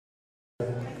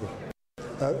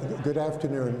Good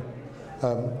afternoon.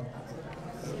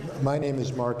 My name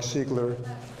is Mark Siegler,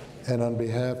 and on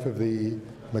behalf of the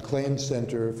MacLean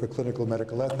Center for Clinical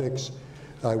Medical Ethics,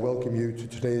 I welcome you to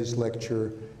today's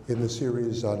lecture in the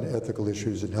series on ethical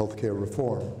issues in healthcare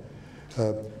reform.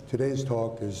 Today's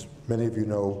talk, as many of you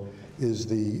know, is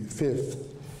the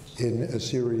fifth in a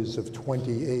series of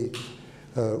 28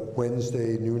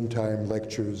 Wednesday noontime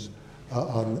lectures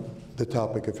on the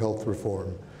topic of health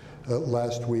reform.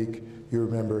 Last week, you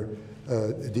remember,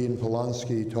 Dean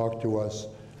Polanski talked to us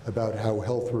about how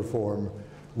health reform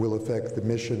will affect the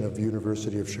mission of the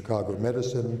University of Chicago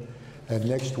Medicine. And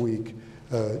next week,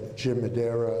 Jim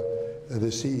Madera, the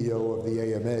CEO of the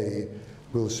AMA,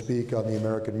 will speak on the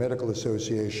American Medical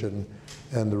Association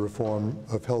and the reform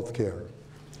of healthcare.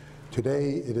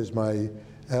 Today, it is my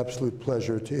absolute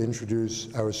pleasure to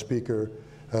introduce our speaker,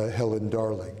 Helen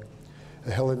Darling.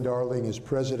 Helen Darling is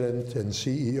President and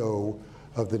CEO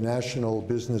of the National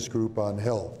Business Group on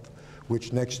Health,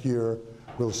 which next year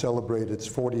will celebrate its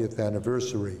 40th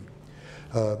anniversary.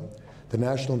 The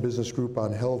National Business Group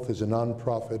on Health is a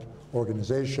nonprofit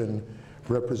organization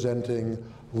representing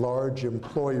large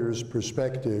employers'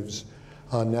 perspectives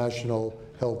on national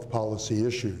health policy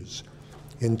issues.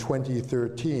 In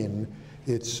 2013,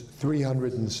 its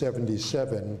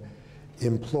 377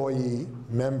 employer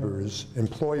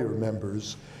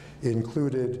members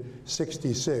included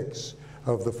 66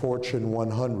 of the Fortune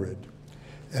 100.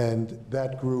 And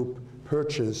that group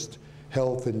purchased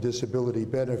health and disability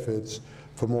benefits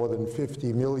for more than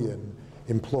 50 million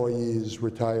employees,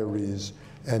 retirees,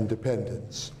 and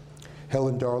dependents.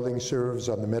 Helen Darling serves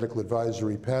on the Medical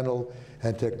Advisory Panel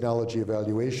and Technology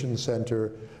Evaluation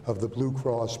Center of the Blue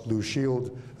Cross Blue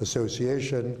Shield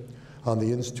Association, on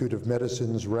the Institute of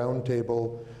Medicine's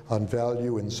Roundtable on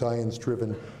Value and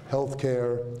Science-Driven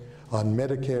Healthcare, on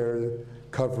Medicare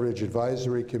Coverage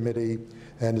Advisory Committee,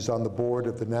 and is on the board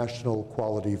of the National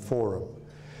Quality Forum.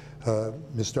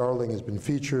 Ms. Darling has been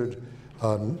featured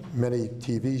on many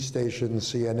TV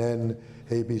stations, CNN,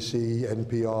 ABC,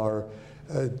 NPR,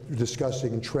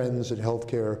 discussing trends in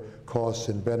healthcare costs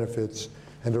and benefits,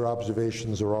 and her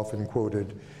observations are often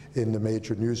quoted in the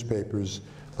major newspapers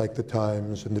like the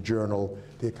Times and the Journal,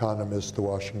 The Economist, The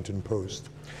Washington Post.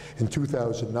 In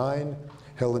 2009,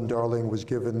 Helen Darling was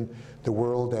given the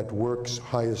World at Work's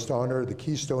highest honor, the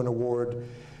Keystone Award,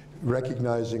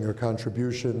 recognizing her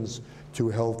contributions to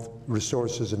health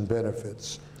resources and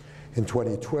benefits. In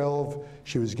 2012,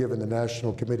 she was given the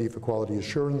National Committee for Quality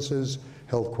Assurance's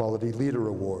Health Quality Leader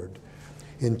Award.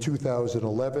 In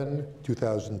 2011,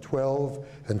 2012,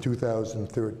 and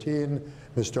 2013,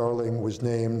 Ms. Darling was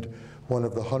named one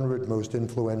of the 100 most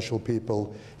influential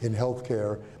people in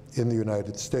healthcare in the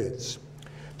United States.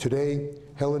 Today,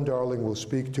 Helen Darling will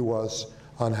speak to us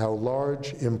on how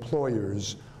large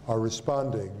employers are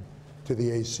responding to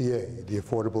the ACA, the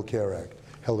Affordable Care Act.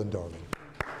 Helen Darling.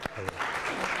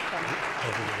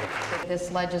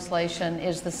 This legislation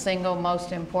is the single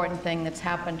most important thing that's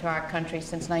happened to our country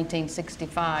since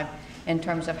 1965 in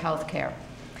terms of health care.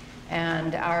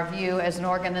 And our view as an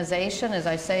organization, as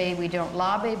I say, we don't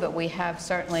lobby, but we have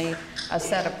certainly a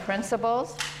set of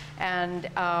principles. And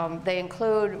they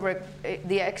include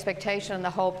the expectation and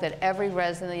the hope that every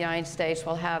resident of the United States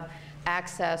will have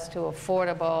access to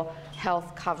affordable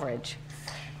health coverage.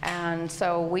 And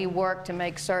so we work to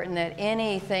make certain that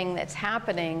anything that's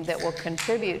happening that will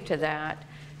contribute to that,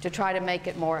 to try to make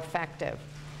it more effective,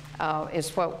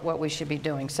 is what we should be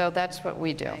doing. So that's what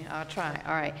we do. Okay, I'll try.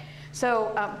 All right.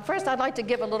 So first, I'd like to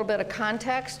give a little bit of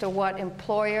context to what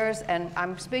employers, and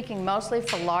I'm speaking mostly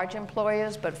for large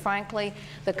employers, but frankly,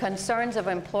 the concerns of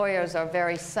employers are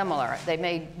very similar. They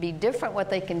may be different what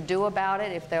they can do about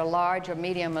it if they're large or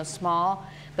medium or small,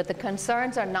 but the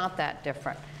concerns are not that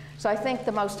different. So I think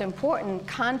the most important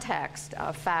context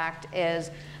fact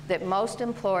is that most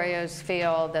employers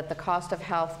feel that the cost of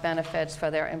health benefits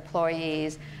for their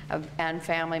employees and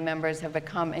family members have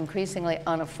become increasingly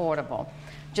unaffordable.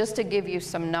 Just to give you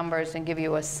some numbers and give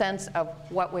you a sense of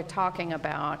what we're talking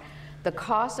about, the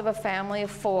cost of a family of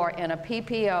 4 in a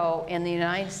PPO in the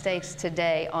United States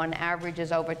today on average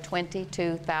is over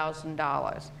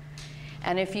 $22,000.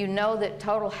 And if you know that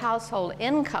total household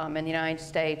income in the United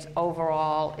States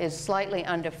overall is slightly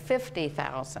under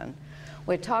 $50,000,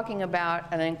 we're talking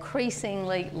about an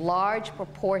increasingly large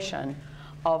proportion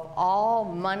of all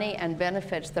money and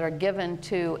benefits that are given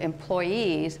to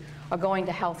employees are going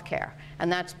to health care.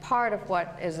 And that's part of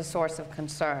what is a source of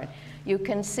concern. You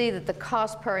can see that the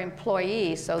cost per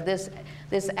employee, so this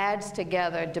adds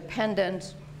together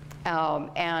dependents,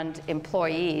 and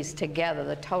employees together,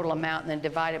 the total amount, and then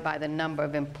divided by the number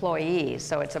of employees,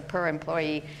 so it's a per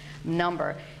employee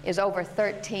number, is over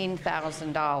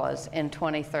 $13,000 in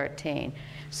 2013.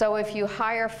 So if you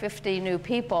hire 50 new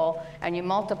people and you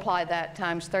multiply that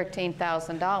times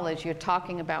 $13,000, you're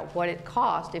talking about what it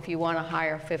costs if you want to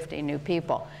hire 50 new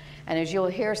people. And as you'll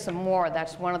hear some more,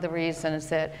 that's one of the reasons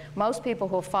that most people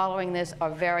who are following this are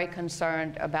very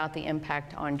concerned about the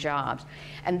impact on jobs.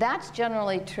 And that's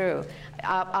generally true.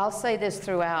 I'll say this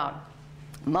throughout.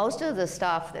 Most of the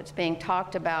stuff that's being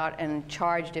talked about and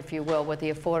charged, if you will, with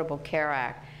the Affordable Care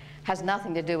Act has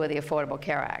nothing to do with the Affordable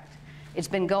Care Act. It's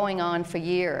been going on for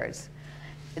years.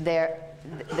 There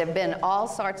have been all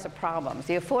sorts of problems.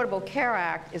 The Affordable Care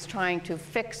Act is trying to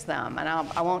fix them, and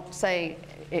I won't say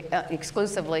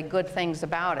exclusively good things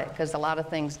about it, because a lot of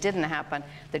things didn't happen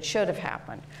that should have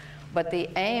happened. But the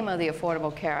aim of the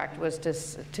Affordable Care Act was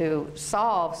to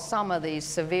solve some of these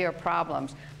severe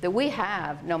problems that we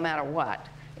have no matter what,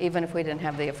 even if we didn't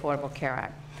have the Affordable Care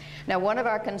Act. Now, one of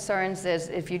our concerns is,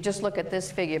 if you just look at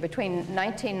this figure, between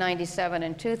 1997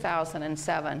 and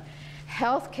 2007,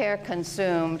 health care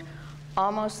consumed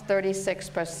almost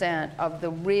 36% of the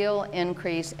real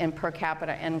increase in per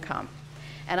capita income.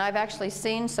 And I've actually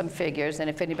seen some figures, and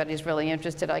if anybody's really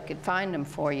interested, I could find them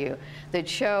for you, that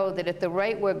show that at the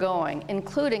rate we're going,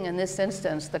 including in this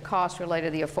instance the cost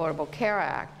related to the Affordable Care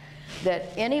Act, that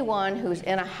anyone who's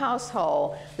in a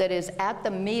household that is at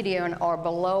the median or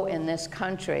below in this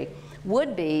country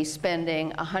would be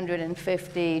spending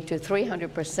 150 to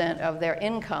 300% of their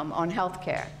income on health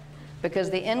care, because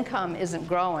the income isn't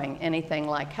growing anything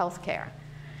like health care.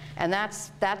 And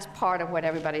that's part of what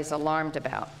everybody's alarmed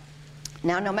about.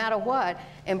 Now, no matter what,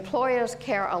 employers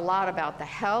care a lot about the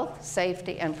health,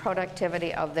 safety, and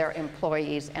productivity of their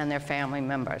employees and their family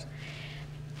members.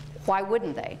 Why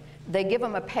wouldn't they? They give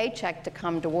them a paycheck to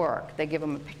come to work. They give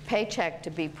them a paycheck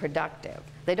to be productive.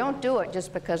 They don't do it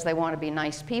just because they want to be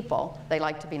nice people. They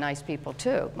like to be nice people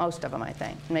too, most of them, I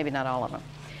think. Maybe not all of them.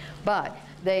 But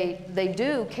they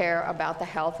do care about the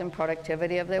health and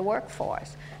productivity of their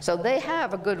workforce. So they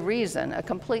have a good reason, a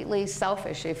completely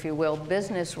selfish, if you will,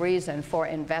 business reason for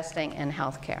investing in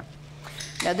health care.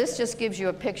 Now, this just gives you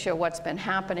a picture of what's been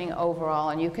happening overall,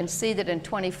 and you can see that in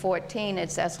 2014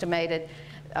 it's estimated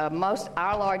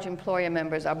our large employer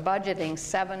members are budgeting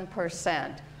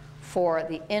 7% for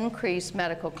the increased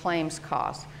medical claims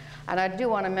costs. And I do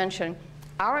want to mention,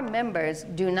 our members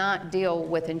do not deal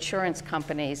with insurance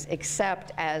companies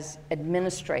except as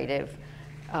administrative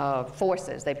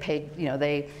forces. They pay,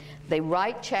 they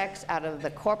write checks out of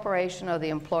the corporation or the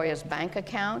employer's bank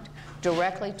account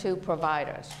directly to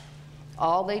providers.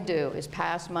 All they do is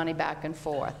pass money back and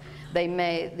forth.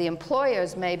 The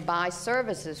employers may buy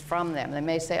services from them. They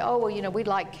may say, oh, well, we'd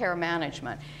like care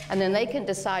management. And then they can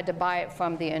decide to buy it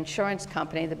from the insurance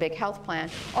company, the big health plan,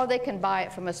 or they can buy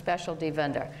it from a specialty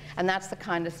vendor. And that's the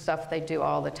kind of stuff they do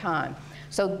all the time.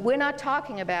 So we're not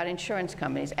talking about insurance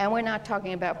companies, and we're not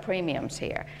talking about premiums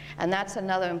here. And that's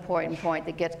another important point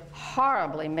that gets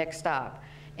horribly mixed up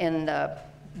in the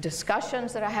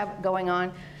discussions that I have going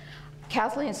on.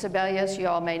 Kathleen Sebelius, you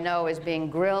all may know, is being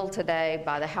grilled today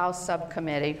by the House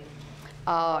subcommittee.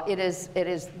 It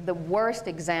is the worst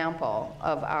example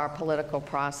of our political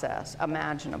process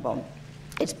imaginable.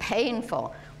 It's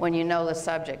painful when you know the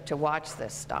subject to watch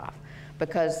this stuff,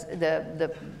 because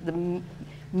the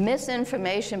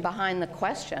misinformation behind the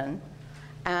question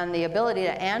and the ability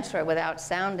to answer it without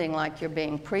sounding like you're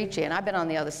being preachy. And I've been on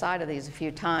the other side of these a few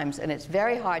times, and it's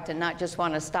very hard to not just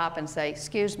want to stop and say,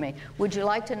 excuse me, would you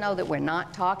like to know that we're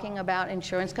not talking about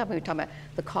insurance companies? We're talking about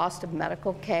the cost of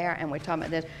medical care, and we're talking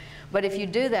about this. But if you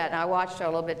do that, and I watched her a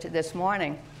little bit this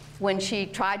morning, when she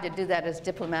tried to do that as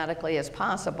diplomatically as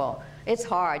possible, it's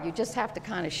hard. You just have to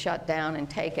kind of shut down and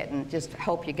take it and just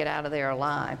hope you get out of there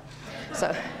alive.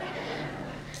 So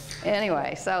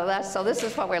anyway, so this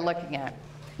is what we're looking at.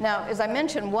 Now, as I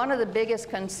mentioned, one of the biggest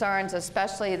concerns,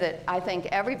 especially that I think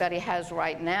everybody has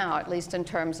right now, at least in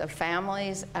terms of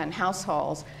families and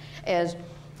households, is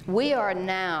we are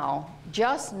now,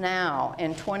 just now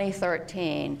in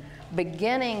 2013,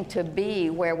 beginning to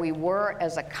be where we were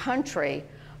as a country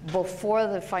before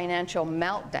the financial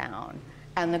meltdown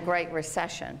and the Great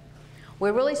Recession.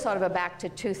 We're really sort of back to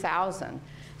 2000.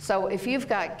 So if you've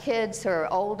got kids who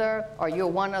are older, or you're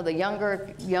one of the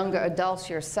younger adults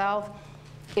yourself,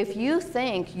 if you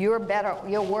think you're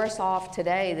worse off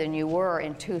today than you were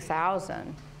in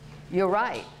 2000, you're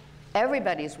right.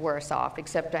 Everybody's worse off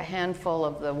except a handful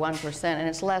of the 1%, and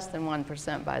it's less than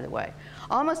 1%, by the way.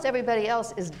 Almost everybody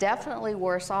else is definitely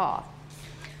worse off.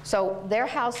 So their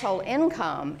household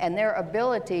income and their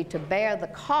ability to bear the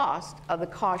cost of the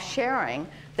cost sharing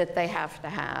that they have to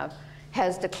have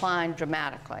has declined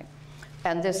dramatically.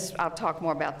 And this, I'll talk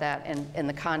more about that in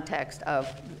the context of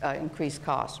increased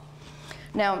costs.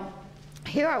 Now,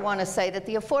 here I want to say that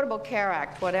the Affordable Care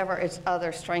Act, whatever its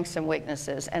other strengths and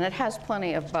weaknesses, and it has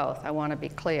plenty of both, I want to be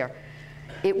clear,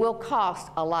 it will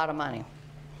cost a lot of money.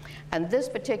 And this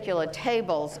particular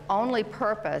table's only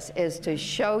purpose is to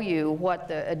show you what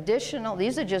the additional,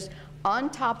 these are just on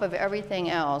top of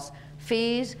everything else,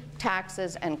 fees,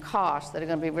 taxes, and costs that are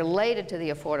going to be related to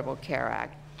the Affordable Care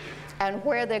Act, and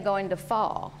where they're going to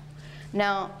fall.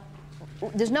 Now,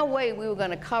 there's no way we were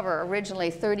going to cover originally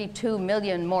 32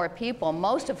 million more people,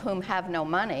 most of whom have no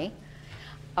money,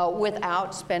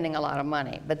 without spending a lot of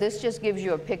money. But this just gives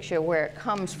you a picture where it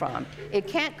comes from. It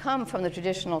can't come from the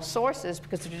traditional sources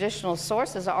because the traditional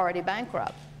sources are already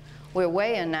bankrupt. We're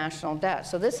way in national debt.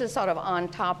 So this is sort of on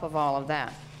top of all of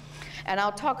that. And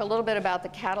I'll talk a little bit about the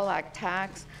Cadillac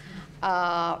tax.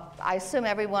 I assume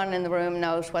everyone in the room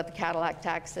knows what the Cadillac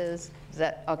tax is. Is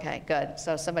that okay? Good.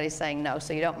 So somebody's saying no,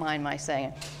 so you don't mind my saying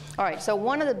it. All right. So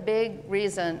one of the big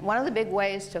ways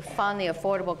to fund the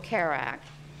Affordable Care Act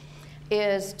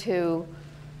is to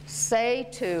say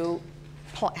to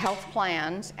health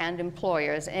plans and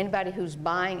employers, anybody who's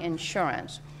buying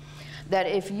insurance, that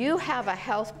if you have a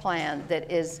health plan that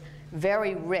is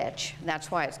very rich, that's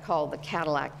why it's called the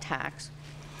Cadillac tax,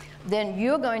 then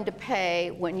you're going to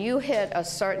pay when you hit a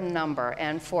certain number,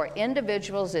 and for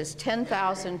individuals it's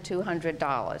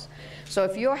 $10,200. So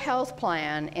if your health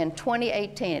plan in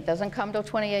 2018, it doesn't come till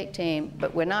 2018,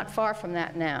 but we're not far from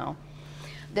that now,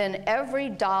 then every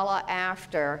dollar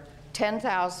after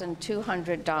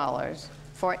 $10,200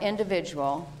 for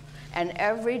individual, and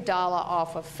every dollar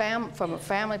off of from a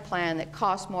family plan that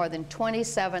costs more than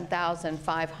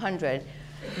 $27,500,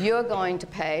 you're going to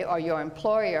pay, or your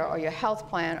employer or your health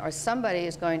plan or somebody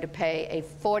is going to pay a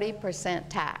 40%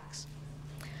 tax.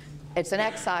 It's an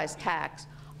excise tax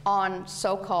on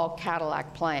so-called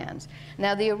Cadillac plans.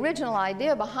 Now, the original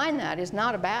idea behind that is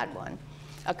not a bad one.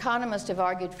 Economists have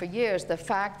argued for years the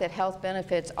fact that health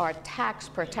benefits are tax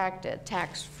protected,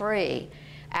 tax-free,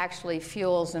 actually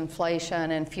fuels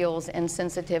inflation and fuels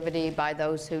insensitivity by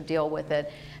those who deal with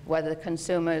it, whether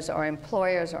consumers or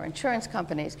employers or insurance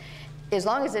companies. As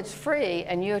long as it's free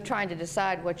and you're trying to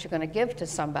decide what you're going to give to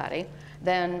somebody,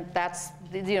 then that's,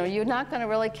 you're not going to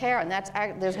really care. And that's,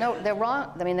 they're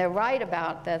wrong. I mean, they're right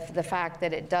about the fact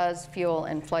that it does fuel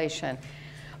inflation.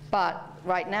 But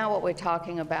right now what we're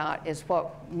talking about is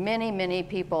what many, many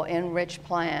people in rich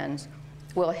plans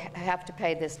will have to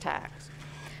pay this tax.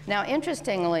 Now,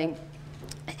 interestingly,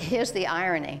 here's the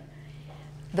irony.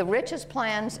 The richest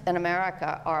plans in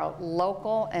America are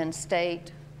local and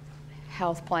state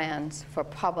health plans for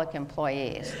public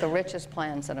employees, the richest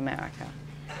plans in America.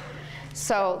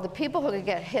 So the people who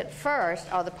get hit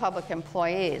first are the public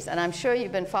employees. And I'm sure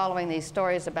you've been following these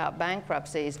stories about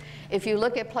bankruptcies. If you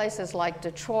look at places like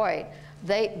Detroit,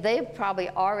 they probably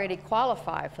already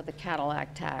qualify for the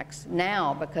Cadillac tax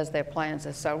now because their plans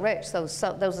are so rich. So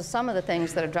those are some of the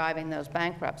things that are driving those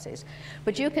bankruptcies.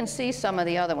 But you can see some of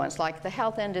the other ones, like the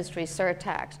health industry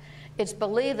surtax. It's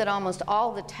believed that almost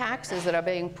all the taxes that are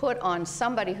being put on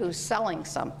somebody who's selling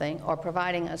something or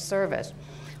providing a service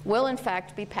will in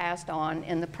fact be passed on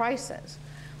in the prices,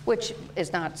 which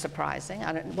is not surprising.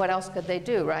 What else could they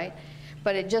do, right?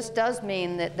 But it just does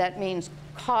mean that means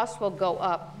costs will go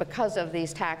up because of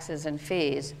these taxes and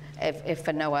fees, if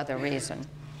for no other reason.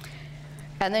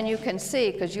 And then you can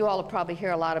see, because you all will probably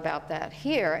hear a lot about that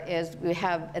here, is we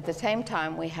have, at the same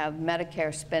time, we have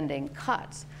Medicare spending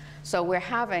cuts. So we're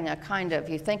having a kind of,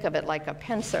 you think of it like a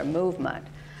pincer movement,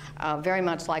 very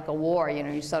much like a war. You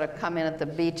know, you sort of come in at the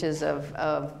beaches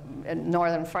of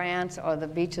northern France or the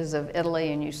beaches of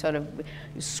Italy, and you sort of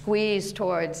squeeze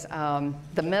towards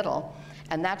the middle.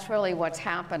 And that's really what's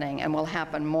happening and will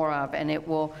happen more of. And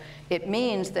it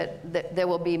means that there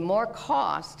will be more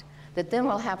cost that then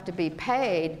will have to be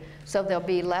paid, so there'll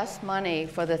be less money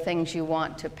for the things you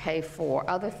want to pay for,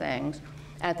 other things.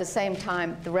 And at the same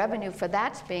time, the revenue for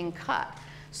that's being cut.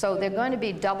 So there are going to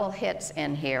be double hits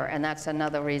in here, and that's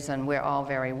another reason we're all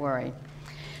very worried.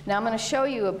 Now I'm going to show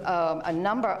you a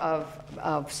number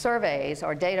of surveys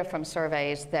or data from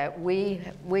surveys that we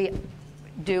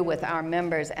do with our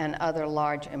members and other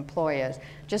large employers,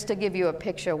 just to give you a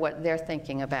picture of what they're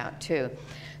thinking about too.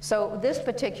 So this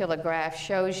particular graph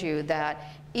shows you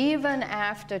that even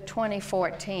after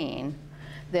 2014,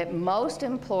 that most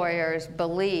employers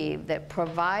believe that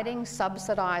providing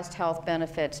subsidized health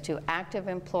benefits to active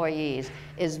employees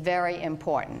is very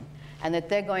important. and that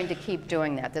they're going to keep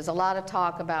doing that. There's a lot of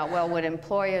talk about, well, would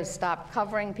employers stop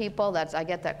covering people? I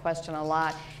get that question a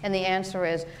lot, and the answer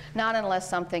is not unless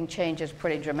something changes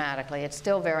pretty dramatically. It's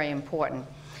still very important.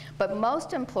 But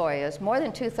most employers, more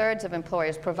than 2/3 of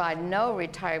employers, provide no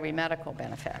retiree medical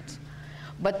benefits.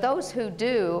 But those who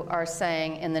do are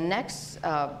saying in the next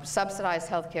subsidized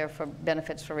health care for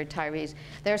benefits for retirees,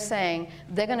 they're saying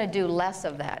they're going to do less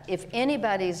of that. If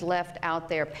anybody's left out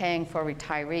there paying for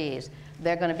retirees,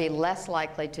 they're going to be less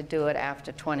likely to do it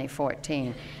after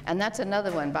 2014. And that's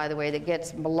another one, by the way, that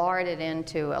gets larded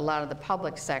into a lot of the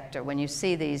public sector when you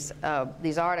see these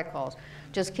articles.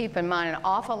 Just keep in mind, an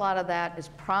awful lot of that is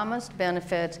promised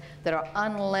benefits that are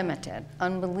unlimited,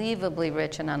 unbelievably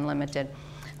rich and unlimited,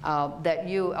 that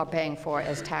you are paying for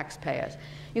as taxpayers.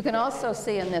 You can also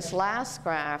see in this last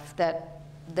graph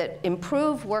that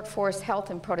improved workforce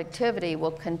health and productivity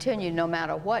will continue no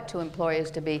matter what to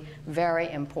employers to be very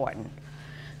important.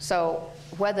 So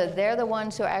whether they're the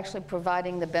ones who are actually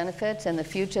providing the benefits in the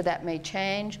future, that may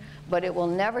change, but it will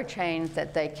never change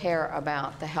that they care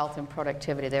about the health and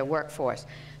productivity of their workforce.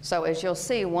 So as you'll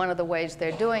see, one of the ways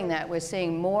they're doing that, we're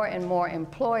seeing more and more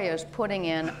employers putting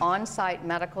in on-site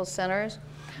medical centers,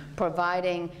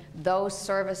 providing those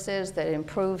services that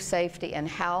improve safety and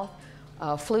health,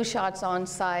 flu shots on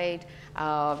site.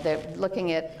 They're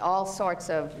looking at all sorts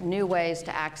of new ways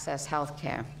to access health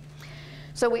care.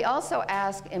 So we also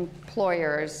asked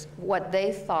employers what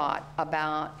they thought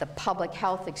about the public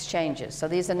health exchanges. So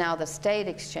these are now the state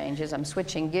exchanges. I'm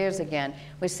switching gears again.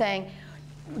 We're saying,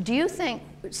 do you think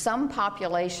some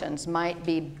populations might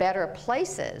be better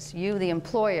places? You, the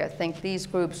employer, think these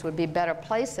groups would be better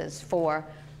places for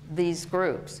these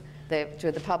groups,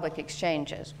 to the public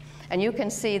exchanges. And you can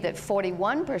see that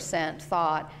 41%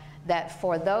 thought that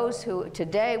for those who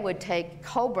today would take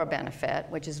COBRA benefit,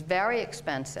 which is very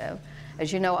expensive.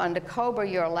 As you know, under COBRA,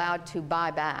 you're allowed to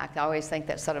buy back. I always think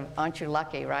that sort of, aren't you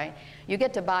lucky, right? You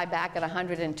get to buy back at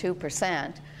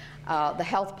 102% the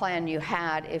health plan you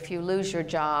had if you lose your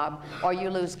job or you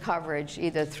lose coverage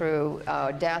either through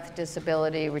death,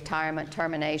 disability, retirement,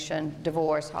 termination,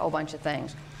 divorce, a whole bunch of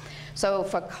things. So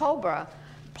for COBRA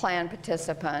plan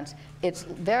participants, it's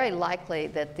very likely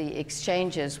that the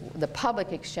exchanges, the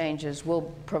public exchanges, will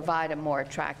provide a more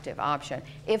attractive option.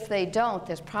 If they don't,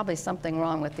 there's probably something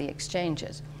wrong with the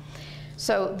exchanges.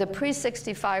 So the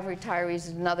pre-65 retirees is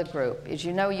another group. As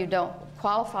you know, you don't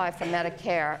qualify for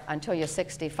Medicare until you're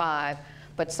 65,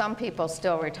 but some people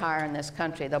still retire in this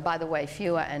country, though, by the way,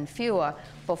 fewer and fewer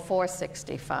before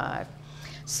 65.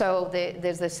 So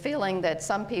there's this feeling that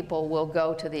some people will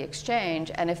go to the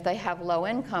exchange, and if they have low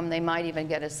income, they might even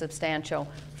get a substantial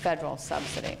federal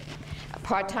subsidy.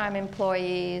 Part-time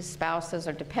employees, spouses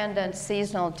or dependents,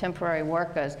 seasonal and temporary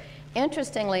workers.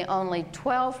 Interestingly, only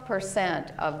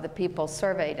 12% of the people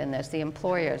surveyed in this, the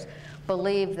employers,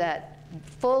 believe that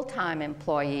full-time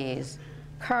employees,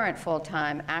 current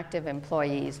full-time active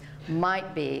employees,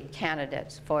 might be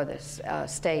candidates for the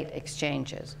state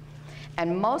exchanges.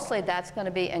 And mostly that's going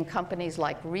to be in companies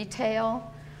like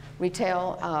retail, which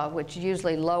is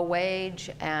usually low wage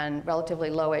and relatively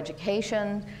low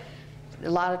education, a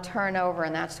lot of turnover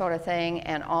and that sort of thing,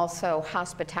 and also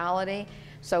hospitality.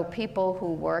 So people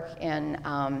who work in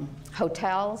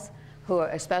hotels, who are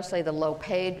especially the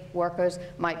low-paid workers,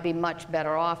 might be much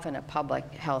better off in a public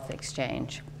health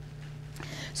exchange.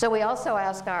 So we also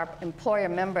ask our employer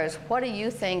members, what do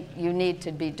you think you need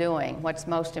to be doing? What's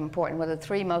most important? What are the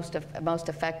three most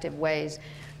effective ways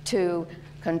to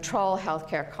control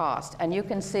healthcare costs? And you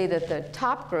can see that the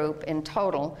top group in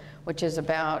total, which is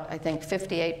about, I think,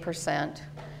 58%, if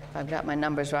I've got my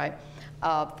numbers right,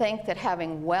 think that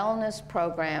having wellness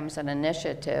programs and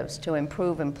initiatives to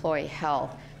improve employee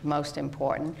health is most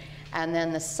important. And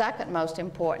then the second most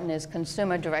important is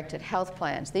consumer-directed health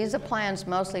plans. These are plans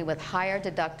mostly with higher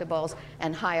deductibles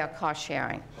and higher cost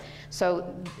sharing.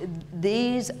 So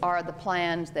these are the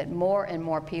plans that more and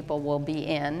more people will be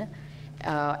in,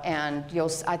 and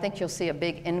I think you'll see a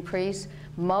big increase.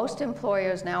 Most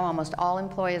employers now, almost all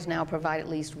employers now, provide at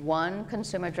least one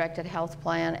consumer-directed health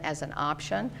plan as an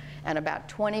option, and about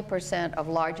 20% of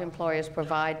large employers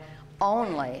provide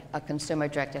only a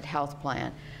consumer-directed health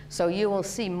plan. So you will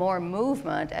see more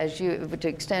movement as you, to the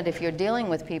extent if you're dealing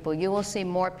with people, you will see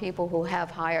more people who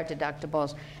have higher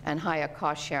deductibles and higher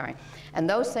cost sharing. And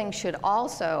those things should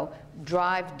also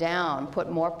drive down,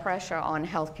 put more pressure on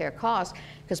healthcare costs,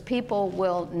 because people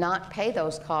will not pay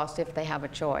those costs if they have a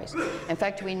choice. In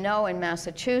fact, we know in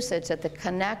Massachusetts at the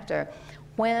connector,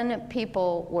 when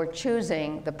people were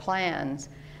choosing the plans,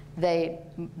 the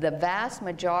vast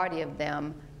majority of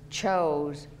them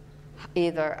chose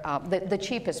either the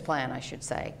cheapest plan, I should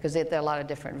say, because there are a lot of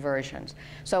different versions.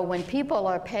 So when people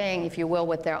are paying, if you will,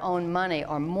 with their own money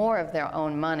or more of their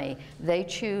own money, they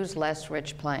choose less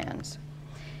rich plans.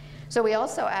 So we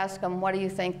also ask them, what do you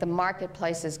think the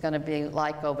marketplace is going to be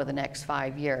like over the next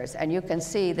 5 years? And you can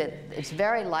see that it's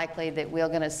very likely that we're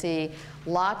going to see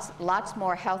lots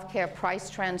more healthcare price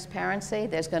transparency.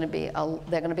 There are going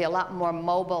to be a lot more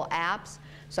mobile apps.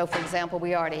 So for example,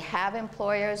 we already have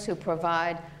employers who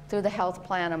provide through the health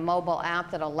plan a mobile app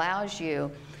that allows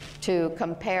you to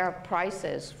compare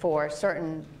prices for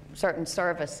certain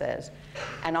services.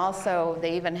 And also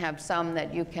they even have some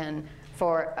that you can,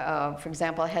 for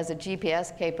example, it has a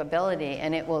GPS capability,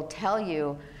 and it will tell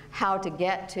you how to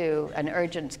get to an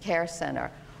urgent care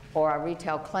center or a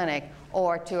retail clinic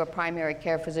or to a primary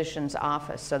care physician's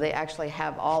office. So they actually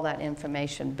have all that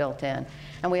information built in.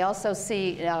 And we also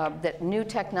see that new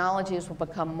technologies will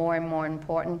become more and more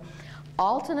important.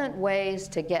 Alternate ways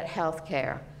to get health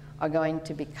care are going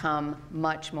to become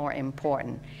much more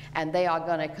important, and they are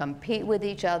going to compete with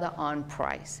each other on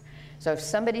price. So if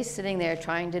somebody's sitting there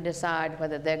trying to decide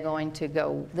whether they're going to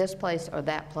go this place or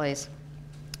that place,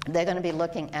 they're going to be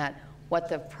looking at what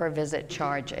the per visit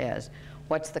charge is,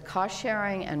 what's the cost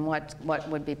sharing, and what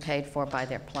would be paid for by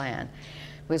their plan.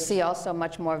 We'll see also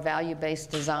much more value-based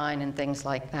design and things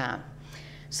like that.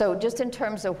 So just in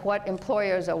terms of what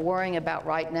employers are worrying about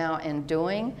right now and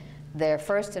doing, they're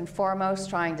first and foremost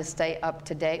trying to stay up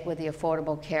to date with the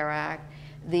Affordable Care Act.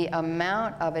 The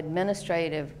amount of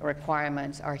administrative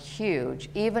requirements are huge,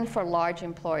 even for large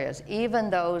employers, even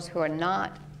those who are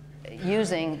not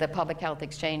using the public health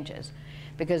exchanges,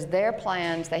 because their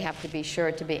plans, they have to be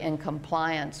sure to be in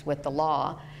compliance with the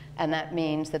law, and that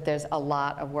means that there's a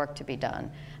lot of work to be done.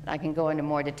 And I can go into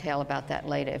more detail about that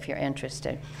later if you're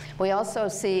interested. We also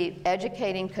see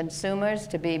educating consumers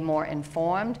to be more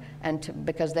informed, and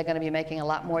because they're going to be making a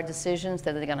lot more decisions,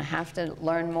 that they're going to have to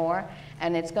learn more,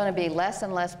 and it's going to be less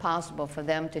and less possible for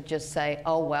them to just say,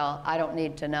 oh, well, I don't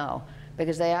need to know,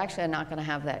 because they actually are not going to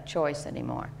have that choice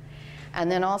anymore. And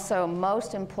then also,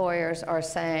 most employers are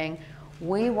saying,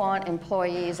 we want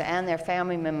employees and their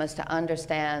family members to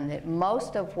understand that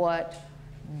most of what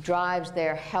drives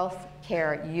their health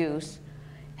care use,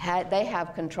 they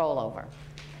have control over,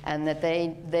 and that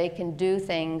they can do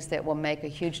things that will make a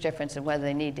huge difference in whether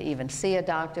they need to even see a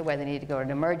doctor, whether they need to go to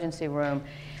an emergency room.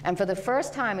 And for the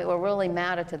first time, it will really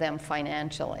matter to them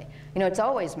financially. You know, it's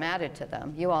always mattered to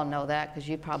them. You all know that because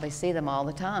you probably see them all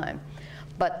the time.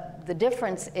 But the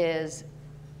difference is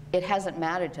it hasn't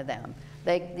mattered to them.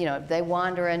 They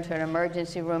wander into an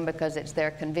emergency room because it's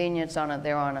their convenience.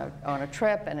 They're on a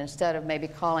trip, and instead of maybe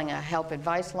calling a help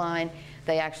advice line,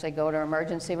 they actually go to an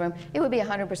emergency room. It would be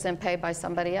 100% paid by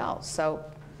somebody else, so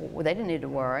they didn't need to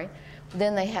worry.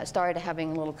 Then they started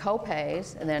having little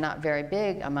co-pays, and they're not very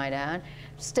big, I might add.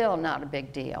 Still not a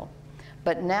big deal.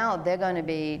 But now they're going to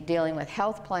be dealing with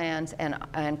health plans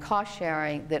and cost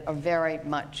sharing that are very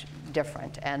much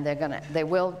different, and they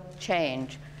will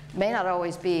change. May not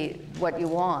always be what you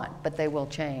want, but they will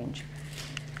change.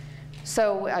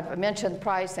 So I've mentioned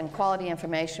price and quality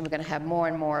information. We're going to have more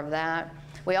and more of that.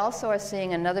 We also are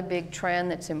seeing another big trend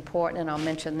that's important, and I'll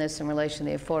mention this in relation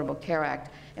to the Affordable Care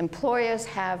Act. Employers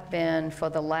have been, for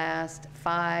the last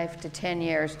 5 to 10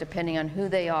 years, depending on who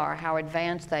they are, how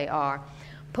advanced they are,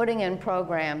 putting in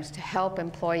programs to help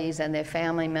employees and their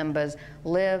family members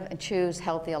live and choose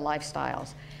healthier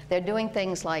lifestyles. They're doing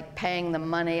things like paying the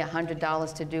money,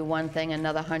 $100 to do one thing,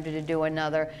 another $100 to do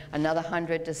another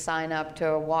 $100 to sign up to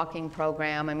a walking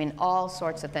program. I mean, all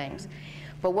sorts of things.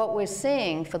 But what we're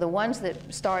seeing for the ones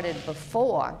that started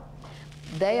before,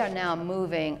 they are now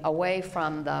moving away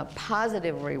from the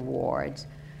positive rewards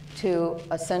to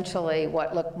essentially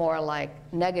what look more like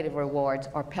negative rewards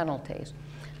or penalties.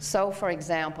 So for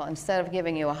example, instead of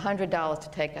giving you $100 to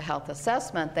take a health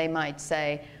assessment, they might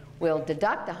say, we'll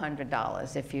deduct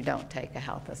 $100 if you don't take a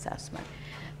health assessment.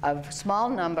 A small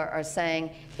number are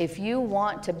saying, if you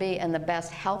want to be in the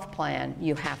best health plan,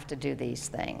 you have to do these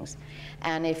things.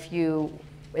 And if you,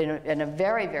 in a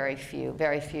very few,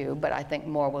 but I think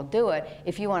more will do it,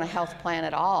 if you want a health plan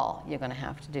at all, you're going to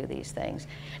have to do these things.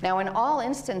 Now, in all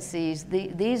instances,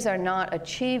 these are not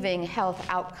achieving health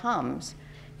outcomes.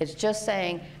 It's just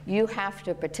saying you have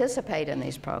to participate in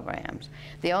these programs.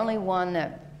 The only one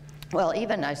that, well,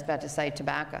 even I was about to say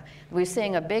tobacco. We're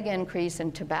seeing a big increase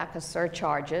in tobacco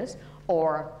surcharges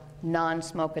or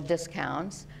non-smoker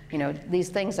discounts. You know, these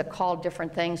things are called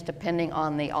different things depending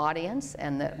on the audience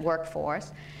and the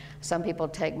workforce. Some people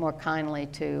take more kindly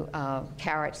to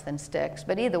carrots than sticks,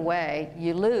 but either way,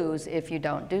 you lose if you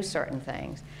don't do certain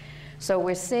things. So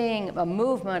we're seeing a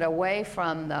movement away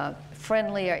from the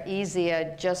friendlier,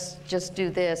 easier, just do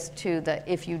this, to the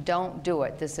if you don't do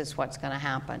it, this is what's going to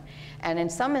happen. And in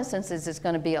some instances, it's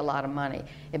going to be a lot of money.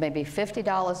 It may be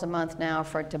 $50 a month now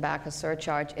for a tobacco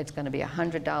surcharge. It's going to be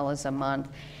 $100 a month.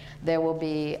 There will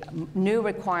be new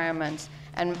requirements.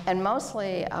 And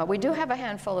mostly, we do have a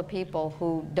handful of people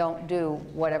who don't do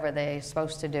whatever they're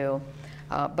supposed to do,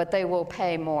 but they will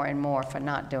pay more and more for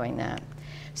not doing that.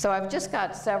 So I've just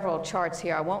got several charts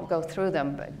here. I won't go through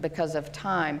them because of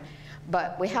time,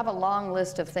 but we have a long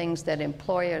list of things that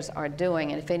employers are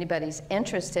doing, and if anybody's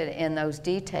interested in those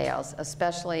details,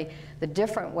 especially the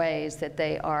different ways that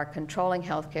they are controlling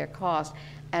healthcare costs,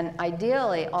 and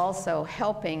ideally also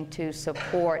helping to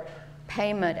support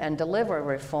payment and delivery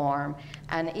reform,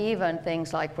 and even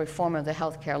things like reform of the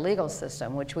healthcare legal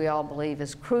system, which we all believe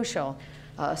is crucial,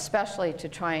 especially to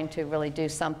trying to really do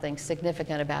something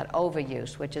significant about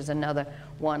overuse, which is another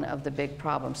one of the big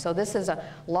problems. So this is a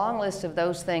long list of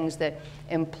those things that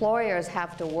employers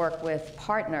have to work with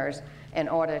partners in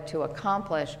order to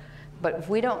accomplish. But if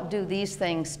we don't do these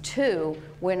things too,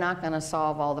 we're not going to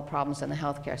solve all the problems in the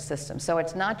healthcare system. So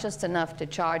it's not just enough to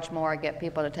charge more, get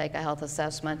people to take a health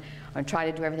assessment, or try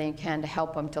to do everything you can to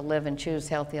help them to live and choose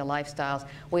healthier lifestyles.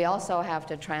 We also have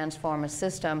to transform a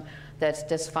system that's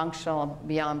dysfunctional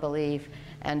beyond belief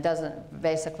and doesn't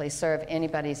basically serve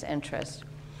anybody's interest.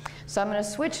 So I'm going to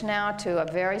switch now to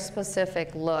a very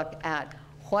specific look at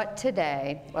what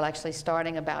today, well actually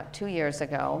starting about 2 years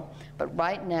ago, but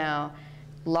right now,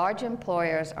 large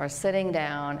employers are sitting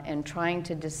down and trying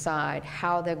to decide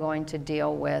how they're going to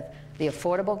deal with the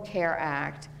Affordable Care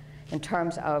Act in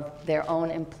terms of their own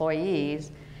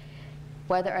employees,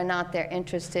 whether or not they're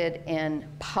interested in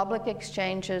public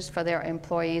exchanges for their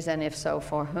employees, and if so,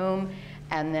 for whom,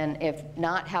 and then if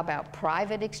not, how about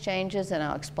private exchanges, and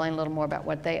I'll explain a little more about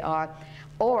what they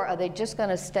or are they just going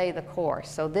to stay the course?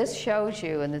 So this shows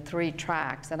you in the 3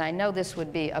 tracks, and I know this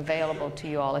would be available to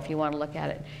you all if you want to look at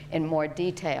it in more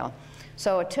detail.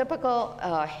 So a typical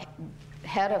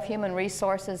head of human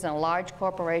resources in a large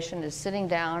corporation is sitting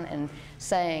down and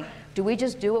saying, do we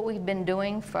just do what we've been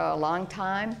doing for a long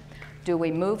time? Do we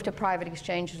move to private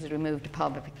exchanges, or do we move to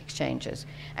public exchanges?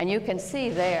 And you can see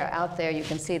there, out there, you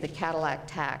can see the Cadillac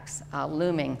tax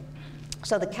looming.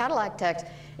 So the Cadillac tax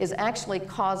is actually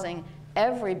causing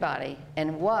everybody,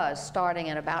 and was starting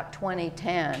in about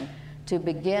 2010, to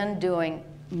begin doing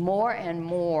more and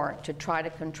more to try to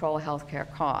control healthcare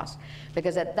costs.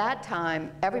 Because at that time,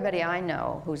 everybody I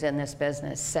know who's in this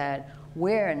business said,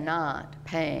 we're not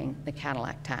paying the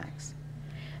Cadillac tax.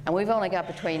 And we've only got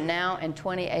between now and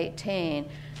 2018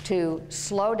 to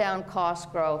slow down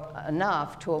cost growth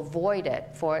enough to avoid it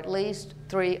for at least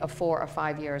 3 or 4 or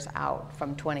 5 years out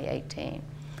from 2018.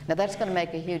 Now that's going to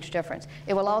make a huge difference.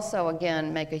 It will also,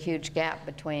 again, make a huge gap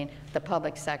between the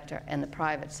public sector and the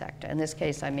private sector. In this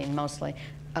case, I mean mostly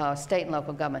state and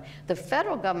local government. The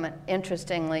federal government,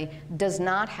 interestingly, does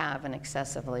not have an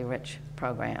excessively rich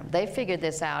program. They figured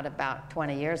this out about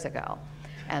 20 years ago.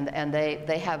 And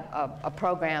they have a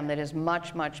program that is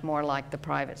much, much more like the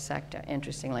private sector,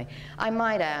 interestingly. I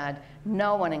might add,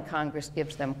 no one in Congress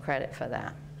gives them credit for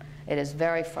that. It is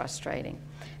very frustrating.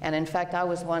 And in fact, I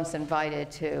was once invited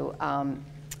to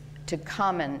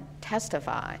come and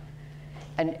testify.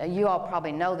 And you all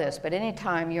probably know this, but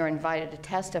anytime you're invited to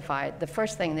testify, the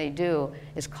first thing they do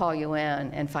is call you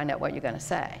in and find out what you're going to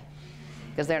say.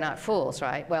 Because they're not fools,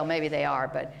 right? Well, maybe they are,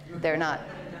 but they're not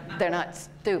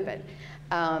stupid.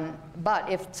 But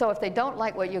if they don't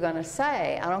like what you're going to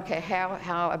say, I don't care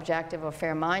how objective or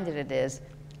fair-minded it is,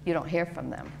 you don't hear from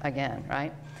them again,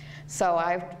 right? So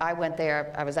I went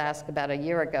there, I was asked about a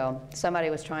year ago, somebody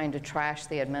was trying to trash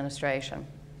the administration.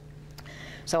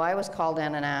 So I was called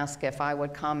in and asked if I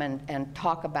would come and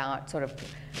talk about, sort of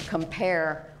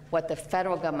compare what the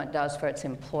federal government does for its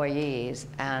employees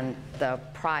and the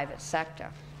private sector.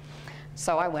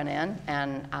 So I went in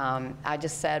and I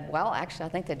just said, well, actually, I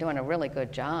think they're doing a really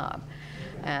good job.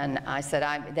 And I said,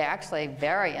 they're actually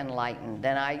very enlightened.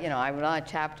 And I read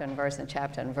chapter and verse and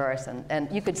chapter and verse.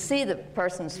 And you could see the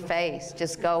person's face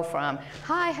just go from,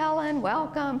 hi, Helen,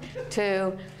 welcome,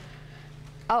 to,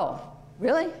 oh,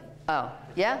 really? Oh,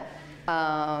 yeah?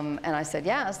 And I said,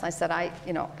 yes. I said,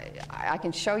 I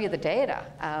can show you the data.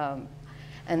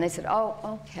 And they said,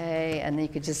 oh, okay. And you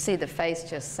could just see the face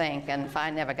just sink. And if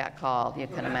I never got called, you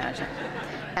can imagine.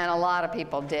 And a lot of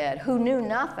people did who knew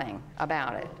nothing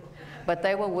about it. But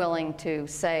they were willing to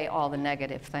say all the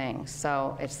negative things.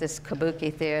 So it's this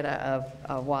kabuki theater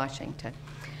of Washington.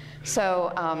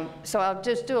 So I'll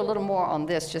just do a little more on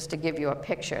this just to give you a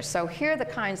picture. So here are the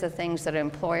kinds of things that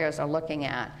employers are looking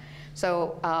at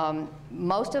So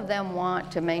most of them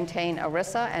want to maintain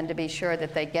ERISA and to be sure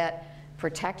that they get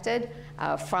protected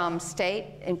from state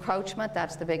encroachment.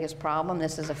 That's the biggest problem.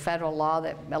 This is a federal law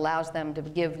that allows them to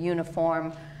give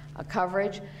uniform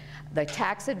coverage. The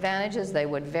tax advantages, they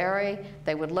would vary.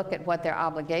 They would look at what their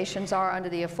obligations are under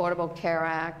the Affordable Care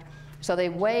Act. So they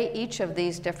weigh each of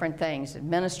these different things: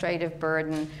 administrative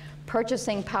burden,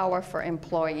 purchasing power for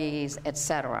employees,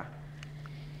 etc.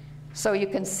 So you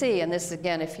can see, and this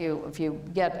again, if you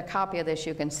get a copy of this,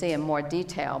 you can see in more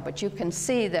detail, but you can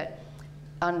see that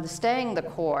on staying the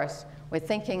course, we're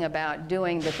thinking about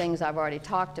doing the things I've already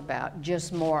talked about,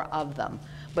 just more of them.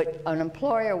 But an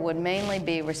employer would mainly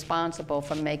be responsible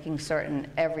for making certain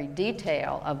every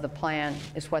detail of the plan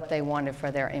is what they wanted for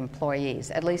their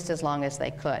employees, at least as long as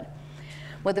they could.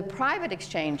 With the private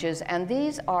exchanges, and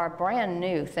these are brand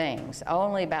new things,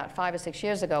 only about 5 or 6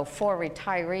 years ago, for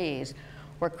retirees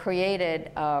were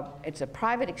created. It's a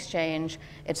private exchange.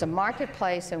 It's a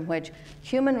marketplace in which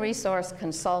human resource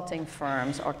consulting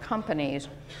firms or companies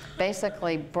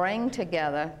basically bring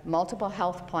together multiple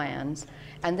health plans,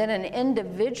 and then an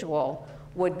individual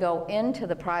would go into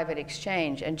the private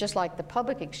exchange, and just like the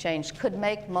public exchange, could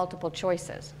make multiple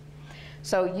choices.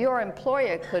 So your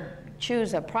employer could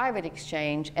choose a private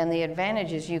exchange, and the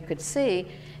advantages you could see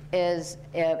is,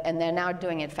 and they're now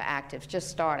doing it for actives, just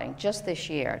starting, just this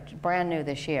year, brand new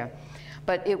this year.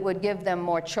 But it would give them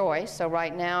more choice. So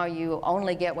right now you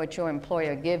only get what your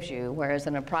employer gives you, whereas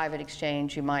in a private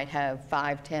exchange you might have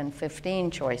 5, 10,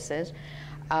 15 choices.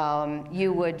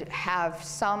 You would have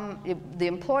the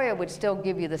employer would still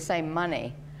give you the same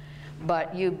money,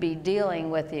 but you'd be dealing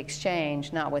with the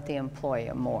exchange, not with the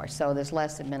employer more. So there's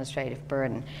less administrative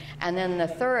burden. And then the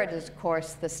third is, of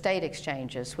course, the state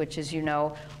exchanges, which, as you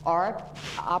know, are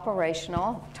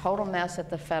operational, total mess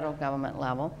at the federal government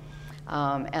level.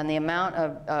 And the amount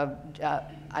of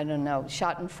I don't know,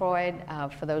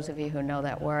 schadenfreude, for those of you who know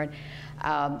that word,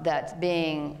 that's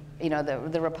being,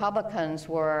 the Republicans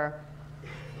were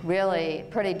really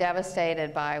pretty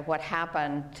devastated by what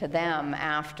happened to them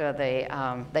after they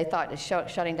thought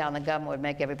shutting down the government would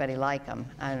make everybody like them.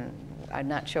 And I'm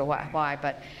not sure why,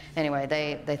 but anyway,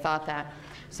 they thought that.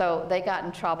 So they got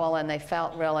in trouble, and they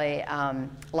felt really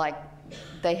like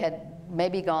they had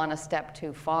maybe gone a step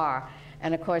too far.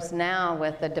 And of course now,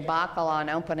 with the debacle on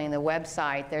opening the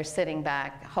website, they're sitting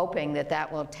back hoping that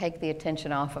that will take the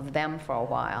attention off of them for a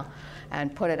while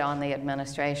and put it on the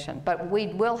administration. But we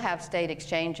will have state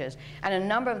exchanges, and a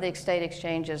number of the state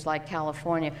exchanges, like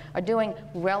California, are doing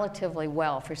relatively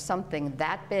well for something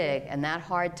that big and that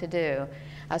hard to do,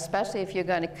 especially if you're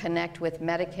going to connect with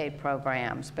Medicaid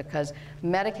programs, because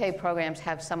Medicaid programs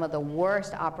have some of the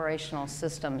worst operational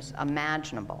systems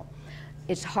imaginable.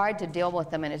 It's hard to deal with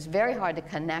them, and it's very hard to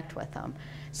connect with them.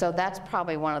 So that's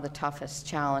probably one of the toughest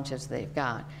challenges they've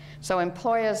got. So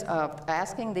employers are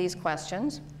asking these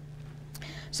questions.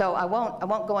 So I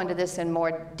won't go into this in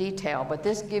more detail, but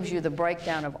this gives you the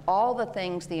breakdown of all the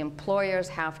things the employers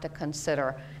have to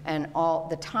consider and all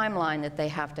the timeline that they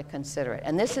have to consider it.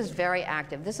 And this is very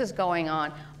active. This is going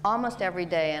on almost every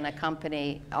day in a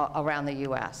company around the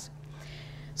US.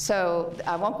 So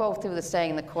I won't go through the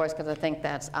staying the course because I think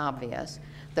that's obvious.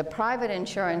 The private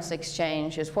insurance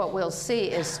exchange is what we'll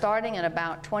see is starting in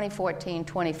about 2014,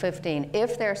 2015.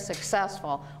 If they're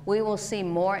successful, we will see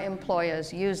more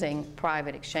employers using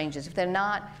private exchanges. If they're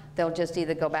not, they'll just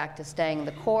either go back to staying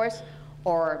the course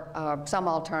or some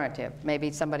alternative.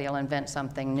 Maybe somebody will invent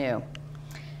something new.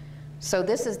 So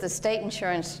this is the state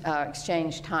insurance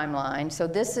exchange timeline. So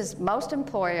this is, most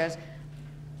employers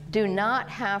do not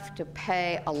have to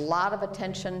pay a lot of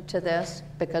attention to this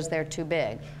because they're too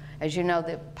big. As you know,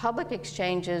 the public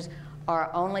exchanges are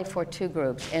only for two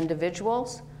groups,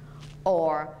 individuals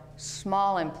or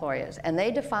small employers. And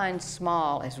they define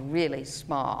small as really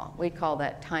small. We call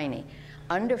that tiny.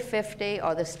 Under 50,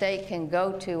 or the state can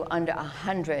go to under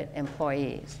 100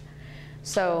 employees.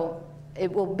 So it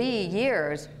will be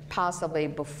years possibly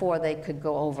before they could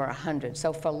go over 100.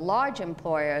 So for large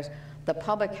employers, the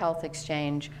public health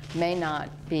exchange may not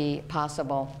be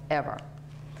possible ever.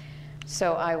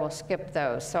 So I will skip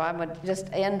those. So I would just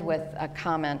end with a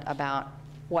comment about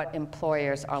what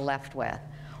employers are left with.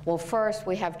 Well, first,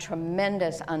 we have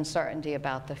tremendous uncertainty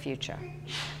about the future.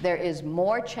 There is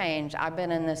more change. I've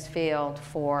been in this field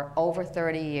for over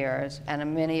 30 years,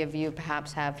 and many of you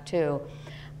perhaps have too.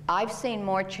 I've seen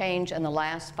more change in the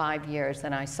last 5 years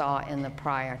than I saw in the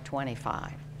prior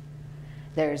 25.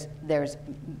 There's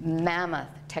mammoth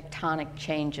tectonic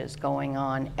changes going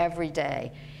on every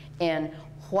day in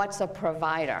what's a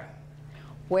provider?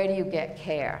 Where do you get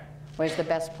care? Where's the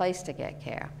best place to get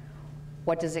care?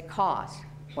 What does it cost?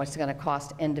 what's it going to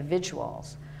cost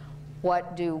individuals?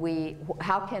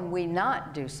 How can we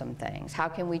not do some things? How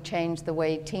can we change the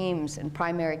way teams and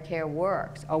primary care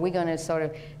works? Are we going to sort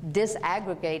of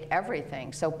disaggregate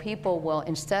everything so people will,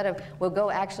 we'll go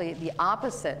actually the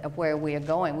opposite of where we are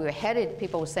going. We were headed,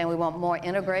 people were saying we want more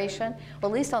integration.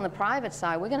 Well, at least on the private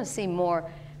side, we're going to see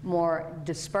more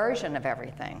dispersion of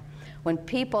everything. When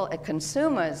people,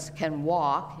 consumers can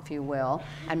walk, if you will,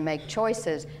 and make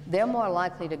choices, they're more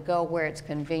likely to go where it's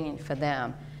convenient for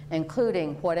them,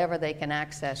 including whatever they can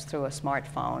access through a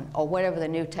smartphone or whatever the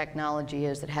new technology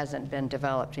is that hasn't been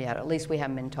developed yet. At least we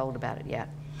haven't been told about it yet.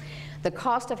 The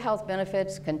cost of health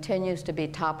benefits continues to be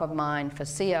top of mind for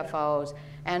CFOs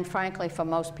and, frankly, for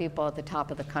most people at the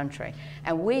top of the country.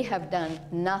 And we have done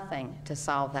nothing to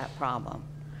solve that problem.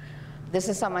 This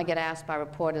is something I get asked by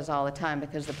reporters all the time,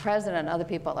 because the president and other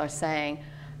people are saying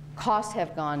costs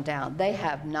have gone down. They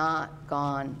have not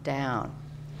gone down.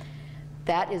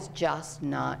 That is just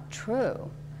not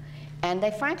true. And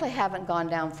they frankly haven't gone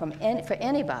down for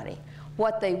anybody.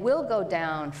 What they will go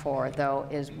down for, though,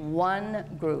 is one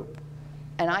group,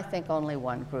 and I think only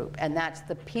one group, and that's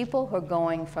the people who are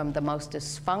going from the most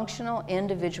dysfunctional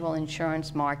individual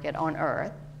insurance market on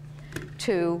earth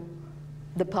to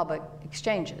the public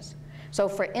exchanges. So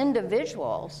for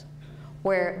individuals,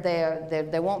 where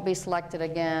they won't be selected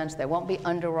against, there won't be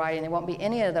underwriting, there won't be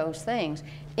any of those things,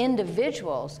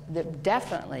 individuals that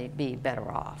definitely be better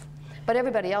off. But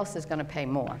everybody else is going to pay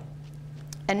more.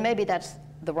 And maybe that's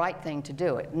the right thing to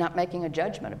do, not making a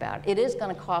judgment about it. It is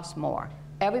going to cost more.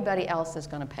 Everybody else is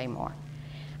going to pay more.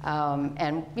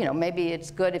 And maybe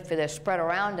it's good if they're spread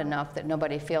around enough that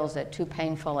nobody feels it too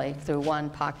painfully through one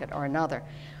pocket or another.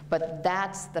 But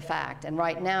that's the fact. And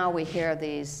right now we hear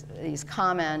these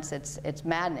comments. It's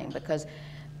maddening, because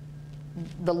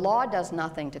the law does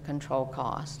nothing to control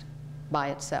cost by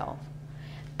itself.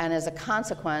 And as a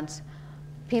consequence,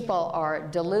 people are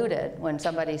deluded when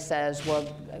somebody says, well,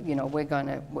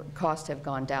 costs have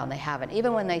gone down. They haven't.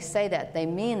 Even when they say that, they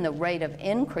mean the rate of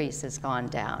increase has gone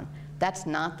down. That's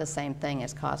not the same thing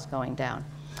as costs going down.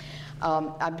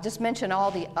 I've just mentioned all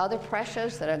the other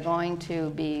pressures that are going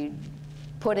to be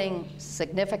putting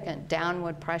significant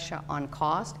downward pressure on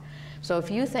cost. So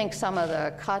if you think some of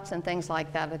the cuts and things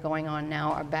like that are going on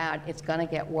now are bad, it's going to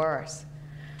get worse.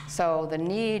 So the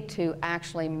need to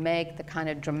actually make the kind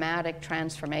of dramatic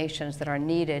transformations that are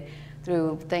needed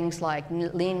through things like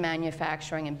lean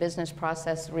manufacturing and business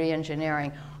process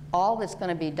re-engineering, all that's going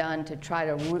to be done to try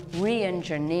to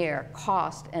re-engineer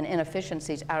cost and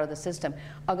inefficiencies out of the system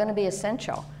are going to be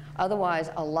essential. Otherwise,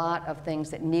 a lot of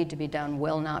things that need to be done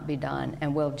will not be done,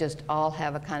 and we'll just all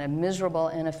have a kind of miserable,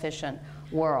 inefficient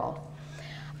world.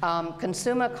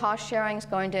 Consumer cost sharing is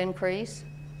going to increase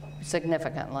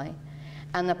significantly.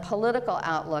 And the political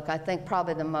outlook, I think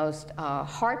probably the most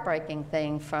heartbreaking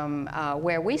thing from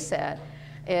where we sit,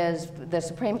 is the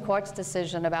Supreme Court's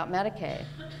decision about Medicaid.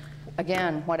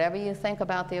 Again, whatever you think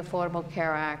about the Affordable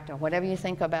Care Act or whatever you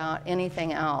think about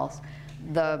anything else,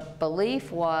 the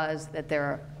belief was that there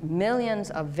are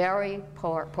millions of very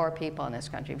poor people in this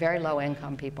country, very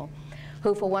low-income people,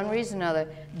 who for one reason or another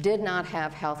did not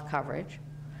have health coverage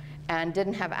and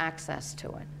didn't have access to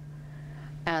it.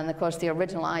 And of course, the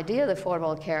original idea of the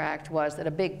Affordable Care Act was that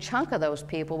a big chunk of those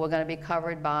people were going to be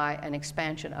covered by an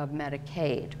expansion of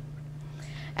Medicaid.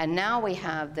 And now we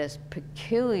have this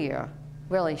peculiar,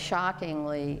 really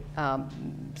shockingly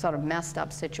sort of messed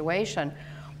up situation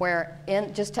where,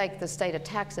 just take the state of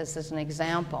Texas as an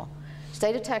example.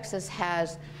 State of Texas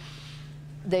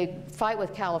they fight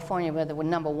with California where they were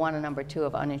number 1 and number 2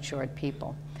 of uninsured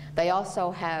people. They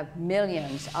also have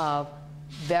millions of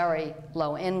very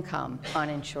low-income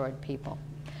uninsured people.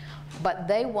 But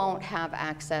they won't have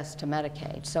access to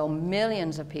Medicaid, so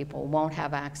millions of people won't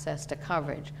have access to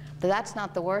coverage. But that's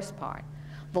not the worst part.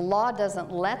 The law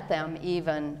doesn't let them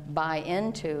even buy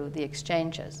into the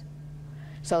exchanges.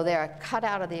 So they're cut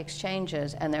out of the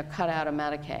exchanges and they're cut out of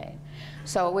Medicaid.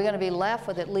 So we're going to be left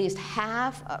with at least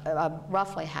half,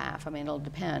 roughly half, I mean it'll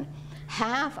depend,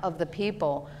 half of the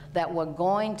people that were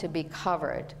going to be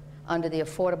covered under the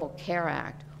Affordable Care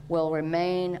Act will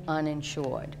remain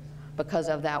uninsured because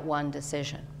of that one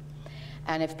decision.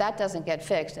 And if that doesn't get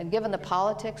fixed, and given the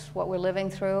politics, what we're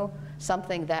living through,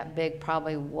 something that big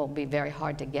probably will be very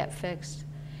hard to get fixed.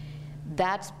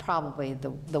 That's probably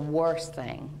the worst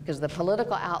thing, because the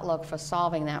political outlook for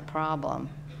solving that problem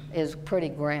is pretty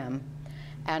grim.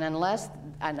 And unless,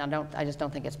 I just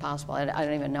don't think it's possible. I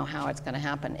don't even know how it's going to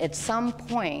happen. At some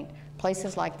point,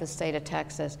 places like the state of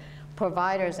Texas,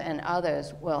 providers and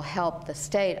others will help the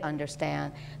state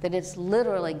understand that it's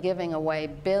literally giving away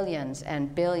billions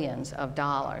and billions of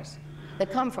dollars. that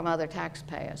come from other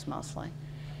taxpayers mostly,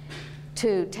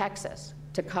 to Texas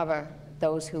to cover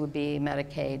those who would be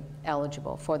Medicaid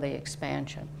eligible for the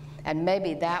expansion. And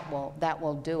maybe that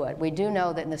will do it. We do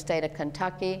know that in the state of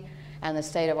Kentucky and the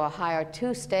state of Ohio,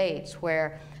 2 states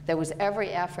where there was every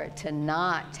effort to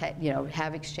not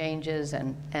have exchanges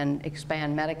and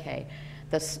expand Medicaid.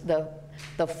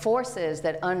 The forces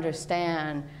that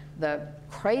understand the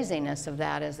craziness of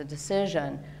that as a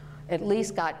decision at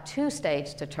least got 2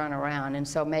 states to turn around. And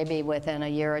so maybe within a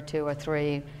year or 2 or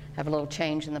 3, have a little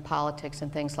change in the politics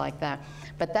and things like that.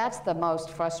 But that's the most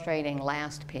frustrating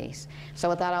last piece. So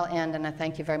with that, I'll end, and I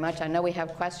thank you very much. I know we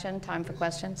have time for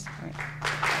questions. All right.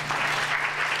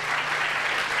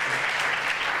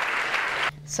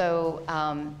 So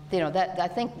I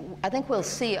think we'll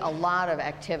see a lot of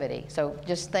activity. So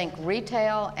just think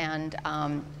retail and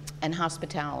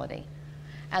hospitality.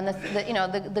 And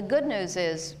the good news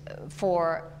is,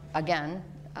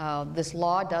 this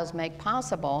law does make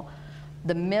possible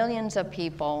the millions of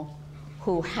people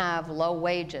who have low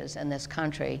wages in this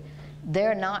country.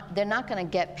 They're not going to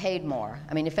get paid more.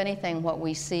 I mean, if anything, what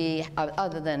we see,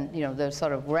 other than the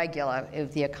sort of regular,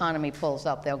 if the economy pulls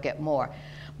up, they'll get more.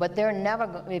 But they're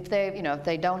never, if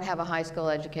they don't have a high school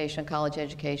education, college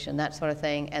education, that sort of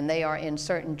thing, and they are in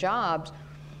certain jobs,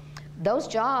 those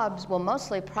jobs will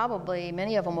probably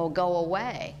many of them will go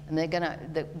away, and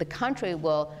the country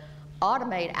will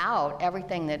automate out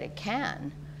everything that it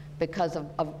can because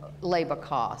of labor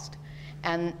cost.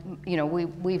 And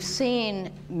we've seen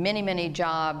many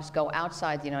jobs go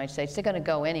outside the United States. They're going to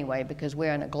go anyway because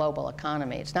we're in a global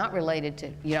economy. It's not related to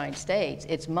the United States.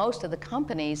 It's most of the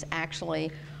companies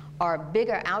actually are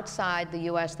bigger outside the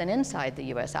U.S. than inside the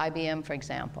U.S. IBM, for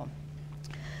example.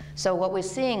 So what we're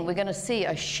going to see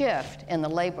a shift in the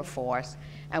labor force,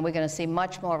 and we're going to see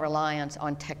much more reliance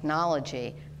on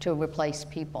technology to replace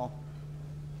people.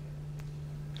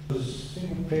 Does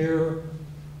single payer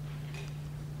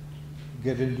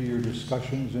get into your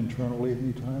discussions internally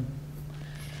anytime?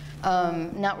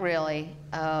 Not really.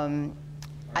 Assuming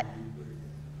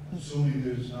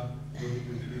there's not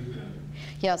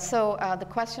Yeah, so the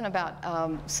question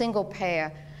about single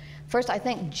payer, first, I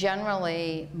think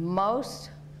generally most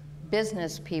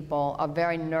business people are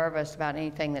very nervous about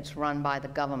anything that's run by the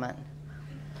government.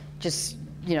 Just,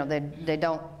 they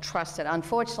don't trust it.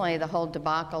 Unfortunately, the whole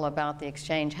debacle about the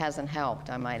exchange hasn't helped,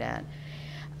 I might add.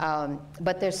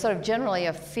 But there's sort of generally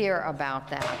a fear about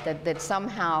that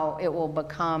somehow it will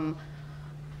become,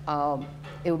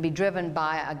 it will be driven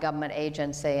by a government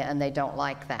agency, and they don't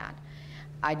like that.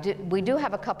 We do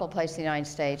have a couple places in the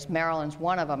United States, Maryland's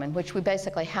one of them, in which we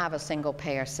basically have a single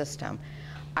payer system.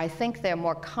 I think they're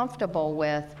more comfortable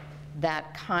with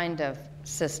that kind of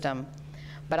system,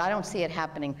 but I don't see it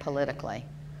happening politically.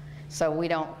 So we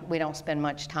don't spend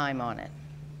much time on it.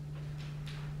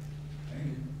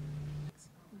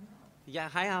 Yeah,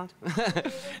 hi, Alan.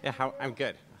 Yeah, I'm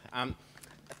good.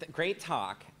 Great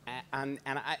talk. And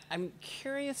I'm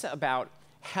curious about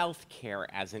healthcare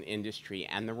as an industry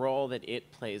and the role that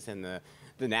it plays in the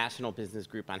National Business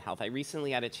Group on Health. I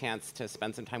recently had a chance to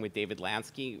spend some time with David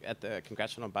Lansky at the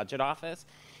Congressional Budget Office,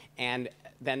 and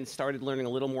then started learning a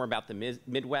little more about the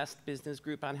Midwest Business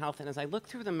Group on Health. And as I looked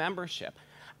through the membership,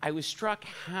 I was struck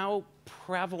how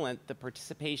prevalent the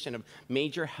participation of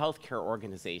major healthcare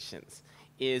organizations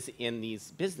is in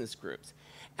these business groups.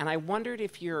 And I wondered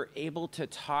if you're able to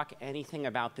talk anything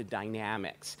about the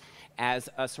dynamics as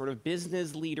a sort of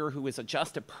business leader who is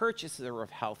just a purchaser of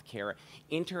healthcare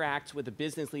interacts with a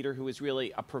business leader who is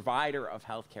really a provider of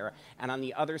healthcare and on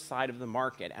the other side of the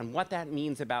market, and what that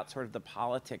means about sort of the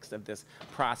politics of this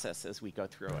process as we go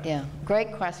through it. Yeah,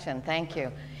 great question, thank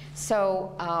you.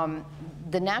 So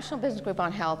the National Business Group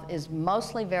on Health is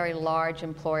mostly very large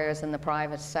employers in the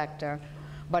private sector,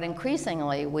 but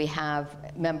increasingly we have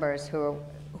members who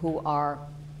are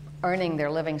earning their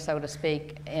living, so to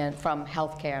speak, from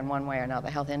healthcare in one way or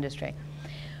another, health industry.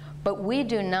 But we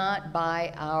do not,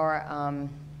 by our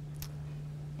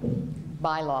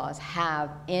bylaws, have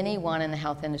anyone in the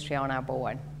health industry on our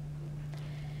board.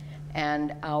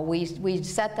 And we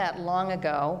set that long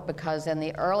ago because in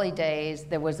the early days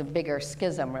there was a bigger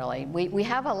schism, really. We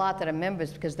have a lot that are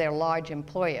members because they're large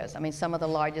employers. I mean, some of the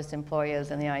largest employers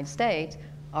in the United States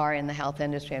are in the health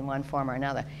industry in one form or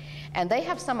another. And they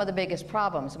have some of the biggest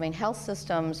problems. I mean, health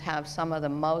systems have some of the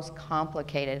most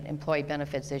complicated employee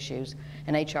benefits issues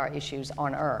and HR issues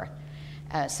on earth.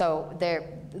 So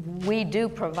we do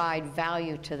provide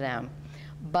value to them,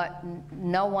 but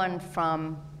no one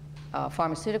from a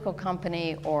pharmaceutical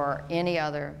company or any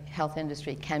other health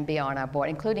industry can be on our board,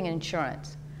 including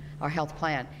insurance or health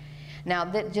plan. Now,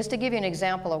 just to give you an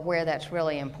example of where that's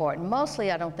really important,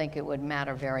 mostly I don't think it would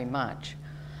matter very much.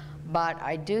 But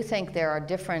I do think there are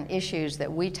different issues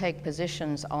that we take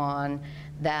positions on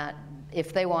that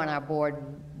if they were on our board,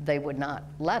 they would not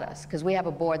let us, because we have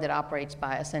a board that operates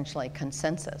by essentially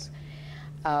consensus.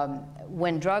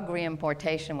 When drug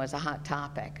reimportation was a hot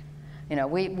topic, you know,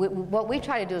 what we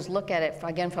try to do is look at it,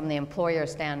 again, from the employer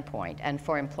standpoint and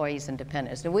for employees and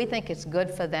dependents. And we think it's good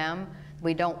for them.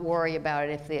 We don't worry about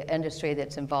it if the industry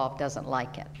that's involved doesn't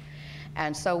like it.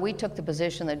 And so we took the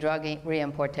position that drug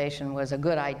reimportation was a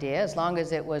good idea, as long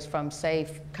as it was from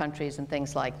safe countries and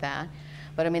things like that.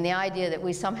 But I mean, the idea that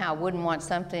we somehow wouldn't want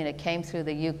something that came through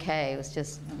the UK was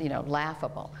just, you know,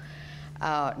 laughable.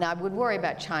 Now, I would worry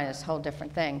about China, it's a whole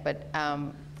different thing. But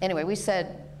anyway, we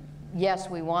said, yes,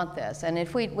 we want this. And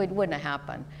if it wouldn't have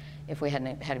happened if we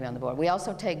hadn't had to be on the board. We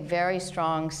also take very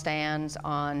strong stands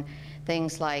on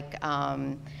things like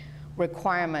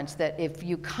requirements that if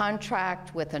you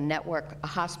contract with a network, a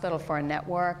hospital for a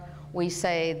network, we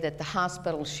say that the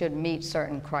hospital should meet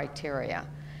certain criteria.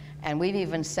 And we've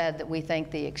even said that we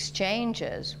think the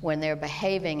exchanges, when they're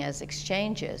behaving as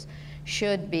exchanges,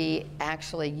 should be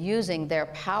actually using their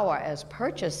power as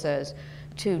purchasers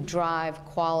to drive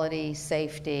quality,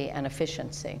 safety, and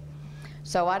efficiency.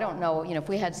 So I don't know, you know, if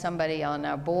we had somebody on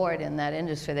our board in that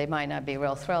industry, they might not be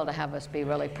real thrilled to have us be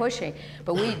really pushy,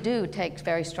 but we do take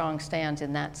very strong stands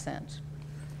in that sense.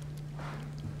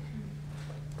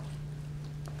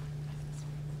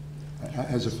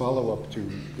 As a follow-up to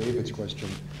David's question,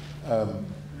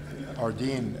 our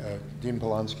dean, Dean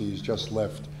Polanski, has just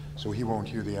left, so he won't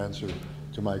hear the answer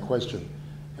to my question.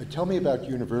 Tell me about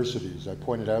universities. I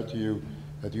pointed out to you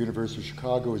that the University of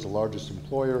Chicago is the largest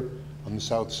employer on the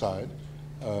South Side,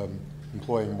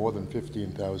 employing more than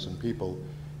 15,000 people.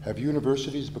 Have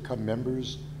universities become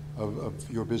members of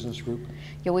your business group?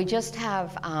 Yeah, we just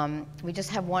have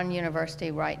one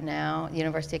university right now. The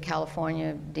University of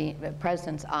California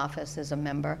President's Office is a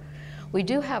member. We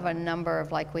do have a number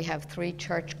of, like, we have 3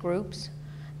 church groups.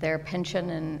 They're pension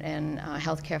and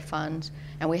healthcare funds,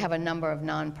 and we have a number of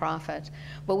nonprofits.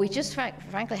 But we just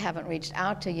frankly haven't reached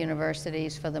out to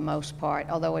universities for the most part,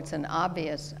 although it's an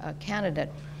obvious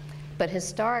candidate. But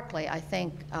historically, I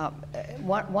think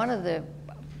one of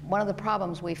the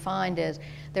problems we find is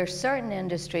there are certain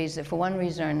industries that, for one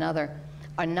reason or another,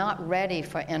 are not ready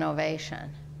for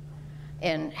innovation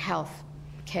in health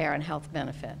care and health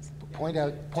benefits. Point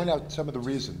out some of the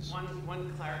reasons.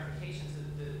 One clarification.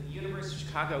 The University of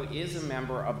Chicago is a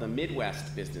member of the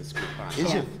Midwest Business Group.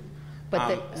 Is it?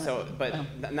 But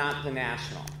not the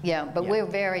national. Yeah, but we're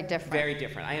very different. Very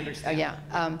different. I understand.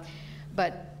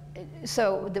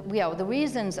 The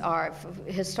reasons are,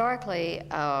 historically,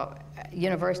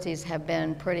 universities have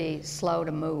been pretty slow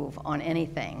to move on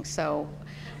anything. So,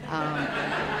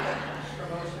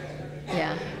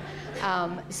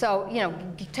 so, you know,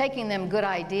 taking them good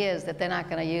ideas that they're not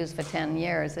going to use for 10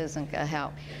 years isn't going to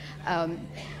help.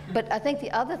 But I think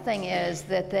the other thing is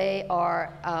that they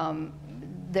are,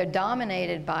 they're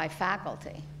dominated by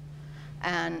faculty.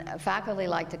 And faculty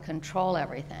like to control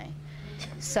everything.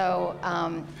 So,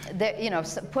 you know,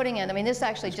 putting in, I mean, this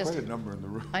actually There's quite a number in the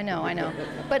room. I know.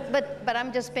 But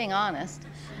I'm just being honest.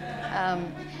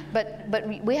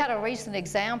 But we had a recent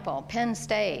example. Penn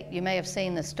State, you may have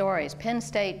seen the stories. Penn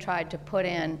State tried to put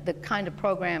in the kind of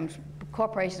programs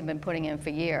corporations have been putting in for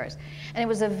years. And it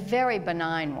was a very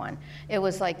benign one. It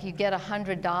was like you get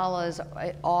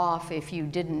 $100 off if you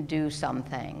didn't do some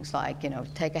things, like, you know,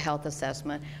 take a health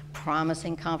assessment,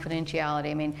 promising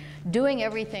confidentiality. I mean, doing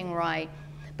everything right,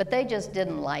 but they just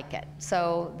didn't like it.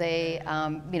 So they,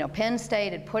 you know, Penn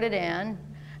State had put it in,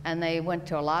 and they went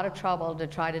to a lot of trouble to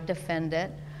try to defend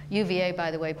it. UVA,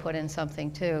 by the way, put in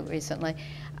something too recently.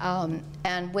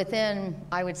 And within,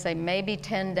 I would say, maybe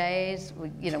 10 days,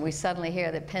 we suddenly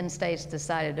hear that Penn State's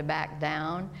decided to back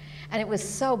down. And it was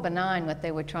so benign what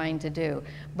they were trying to do,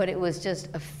 but it was just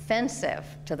offensive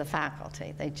to the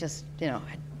faculty. They just, you know,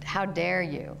 how dare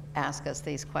you ask us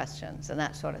these questions and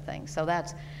that sort of thing. So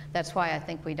that's why I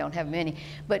think we don't have many.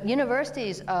 But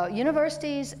universities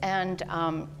and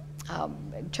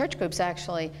church groups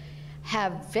actually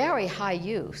have very high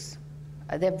use.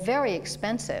 They're very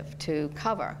expensive to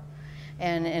cover.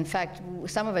 And in fact,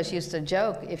 some of us used to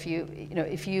joke, which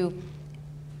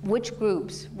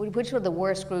were the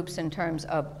worst groups in terms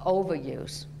of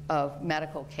overuse of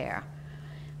medical care,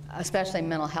 especially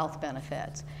mental health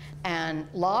benefits? And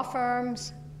law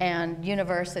firms and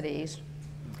universities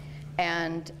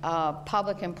and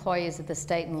public employees at the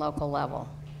state and local level.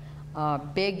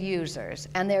 Big users,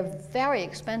 and they're very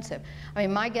expensive. I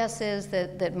mean, my guess is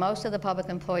that most of the public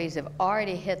employees have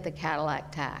already hit the Cadillac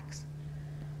tax.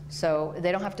 So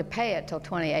they don't have to pay it till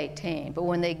 2018. But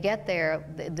when they get there,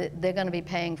 they're going to be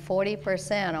paying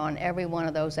 40% on every one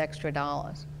of those extra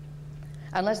dollars,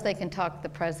 unless they can talk the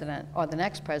president or the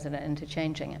next president into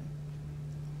changing it.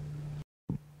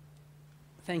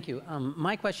 Thank you.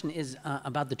 My question is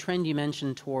about the trend you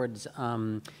mentioned towards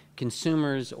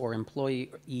consumers or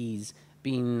employees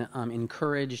being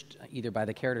encouraged either by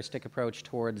the carrot or stick approach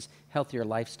towards healthier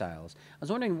lifestyles. I was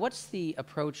wondering, what's the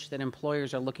approach that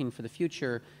employers are looking for the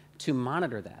future to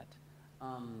monitor that?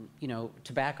 You know,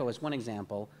 tobacco is one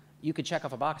example. You could check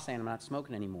off a box saying I'm not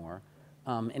smoking anymore,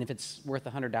 and if it's worth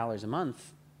 $100 a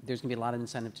month, there's going to be a lot of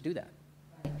incentive to do that.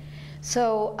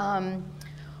 So,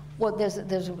 well, there's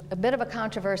a bit of a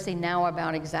controversy now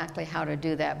about exactly how to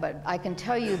do that, but I can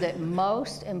tell you that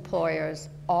most employers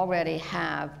already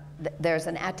have, there's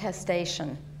an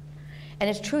attestation. And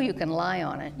it's true, you can lie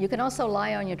on it. You can also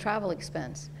lie on your travel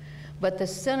expense. But the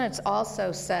sentence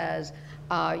also says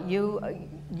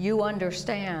you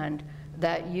understand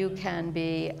that you can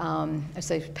be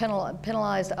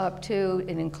penalized up to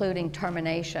and including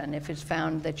termination if it's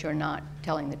found that you're not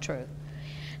telling the truth.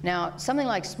 Now, something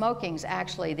like smoking is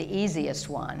actually the easiest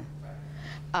one.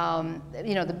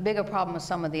 You know, the bigger problem is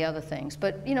some of the other things.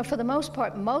 But, you know, for the most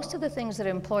part, most of the things that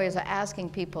employers are asking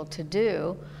people to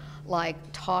do, like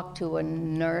talk to a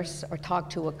nurse or talk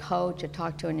to a coach or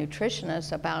talk to a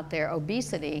nutritionist about their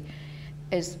obesity,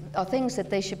 are things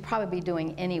that they should probably be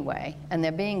doing anyway, and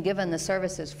they're being given the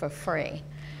services for free.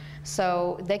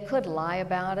 So they could lie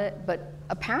about it, but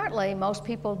apparently most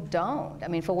people don't. I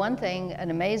mean, for one thing,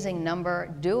 an amazing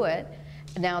number do it.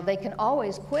 Now, they can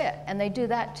always quit, and they do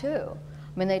that too.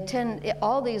 I mean,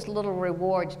 all these little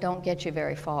rewards don't get you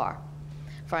very far,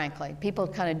 frankly. People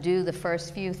kind of do the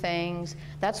first few things.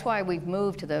 That's why we've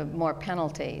moved to the more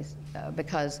penalties,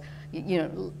 because, you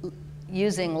know,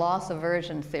 using loss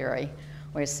aversion theory,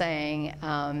 we're saying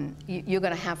you're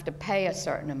going to have to pay a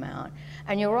certain amount.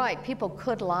 And you're right, people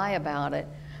could lie about it,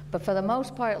 but for the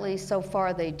most part, at least so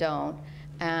far, they don't.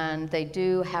 And they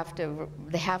have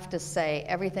to say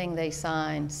everything they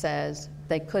sign says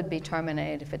they could be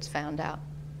terminated if it's found out.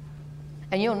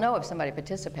 And you'll know if somebody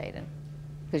participated,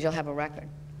 because you'll have a record.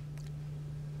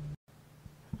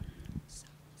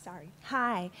 Sorry.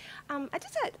 Hi. I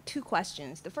just had two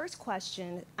questions. The first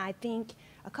question, I think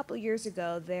a couple of years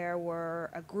ago, there were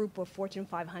a group of Fortune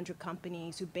 500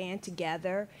 companies who band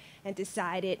together and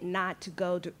decided not to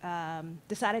go,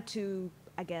 decided to,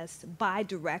 I guess, buy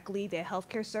directly their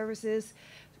healthcare services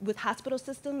with hospital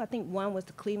systems. I think one was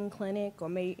the Cleveland Clinic or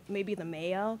maybe the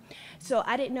Mayo. So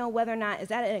I didn't know whether or not, is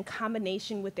that in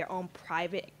combination with their own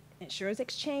private insurance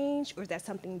exchange, or is that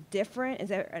something different? Is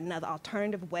there another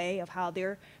alternative way of how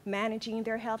they're managing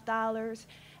their health dollars?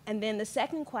 And then the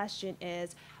second question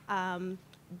is, a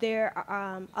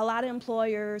lot of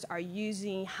employers are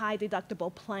using high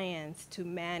deductible plans to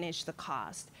manage the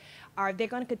cost. Are they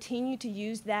going to continue to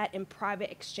use that in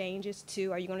private exchanges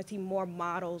too? Are you going to see more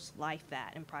models like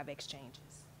that in private exchanges?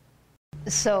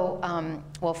 So,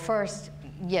 well, first,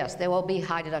 yes, there will be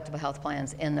high deductible health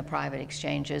plans in the private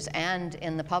exchanges and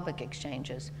in the public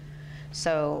exchanges.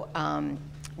 So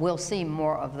we'll see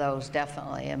more of those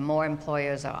definitely, and more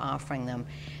employers are offering them.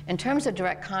 In terms of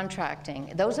direct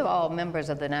contracting, those are all members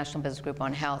of the National Business Group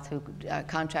on Health who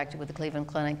contracted with the Cleveland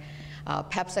Clinic.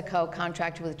 PepsiCo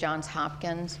contracted with Johns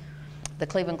Hopkins. The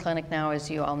Cleveland Clinic now, as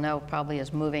you all know, probably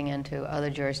is moving into other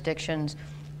jurisdictions.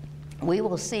 We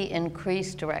will see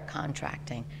increased direct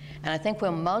contracting. And I think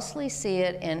we'll mostly see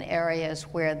it in areas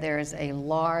where there's a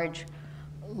large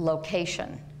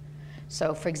location.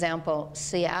 So, for example,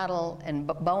 Seattle, and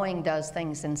Boeing does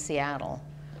things in Seattle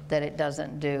that it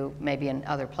doesn't do maybe in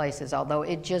other places, although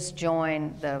it just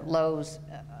joined the Lowe's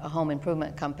home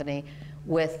improvement company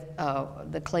with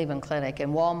the Cleveland Clinic.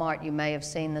 And Walmart, you may have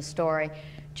seen the story,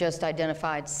 just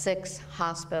identified 6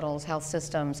 hospitals, health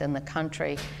systems in the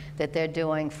country that they're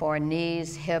doing for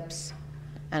knees, hips,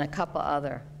 and a couple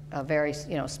other very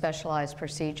specialized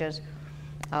procedures.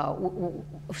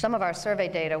 Some of our survey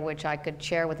data, which I could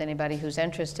share with anybody who's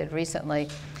interested recently,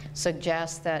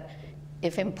 suggests that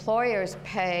if employers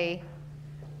pay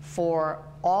for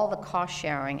all the cost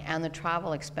sharing and the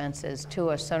travel expenses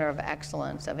to a center of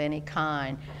excellence of any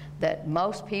kind, that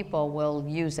most people will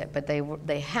use it, but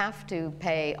they have to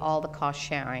pay all the cost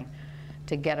sharing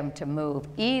to get them to move,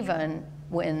 even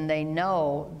when they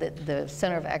know that the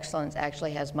center of excellence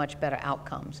actually has much better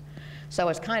outcomes. So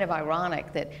it's kind of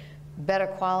ironic that better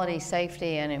quality,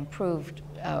 safety, and improved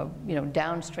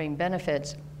downstream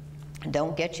benefits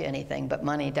don't get you anything, but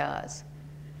money does.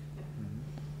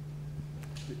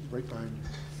 Right behind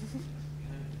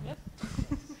you.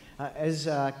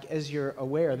 As you're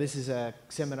aware, this is a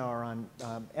seminar on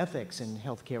ethics in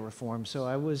healthcare reform. So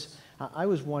I was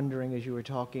wondering, as you were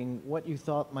talking, what you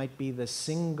thought might be the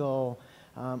single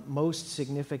most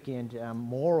significant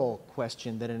moral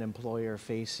question that an employer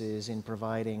faces in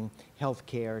providing health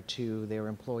care to their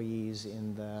employees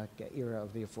in the era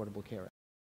of the Affordable Care Act.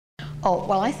 Oh,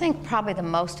 well, I think probably the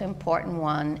most important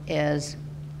one is,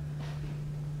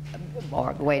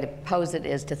 or the way to pose it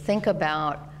is to think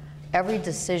about every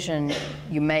decision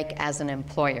you make as an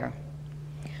employer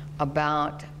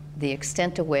about the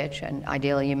extent to which, and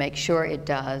ideally you make sure it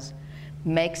does,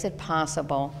 makes it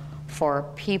possible for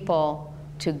people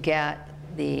to get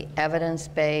the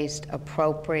evidence-based,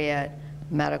 appropriate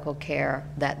medical care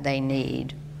that they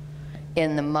need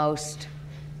in the most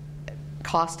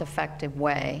cost-effective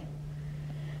way.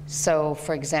 So,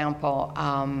 for example,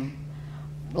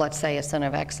 let's say a center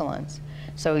of excellence.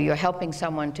 So you're helping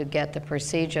someone to get the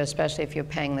procedure, especially if you're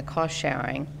paying the cost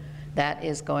sharing, that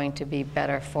is going to be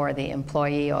better for the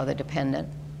employee or the dependent.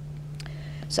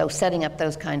 So setting up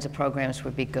those kinds of programs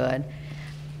would be good.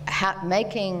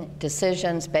 Making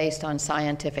decisions based on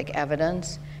scientific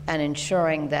evidence and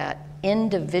ensuring that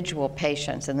individual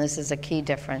patients, and this is a key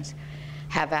difference,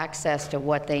 have access to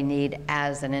what they need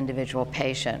as an individual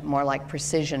patient, more like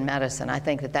precision medicine. I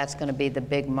think that that's going to be the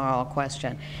big moral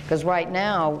question. Because right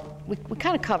now, we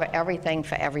kind of cover everything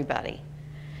for everybody.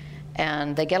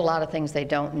 And they get a lot of things they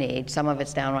don't need. Some of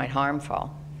it's downright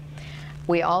harmful.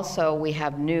 We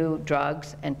have new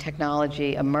drugs and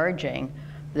technology emerging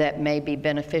that may be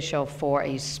beneficial for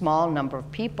a small number of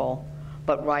people,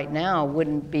 but right now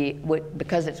wouldn't be,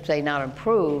 because it's, say, not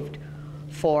approved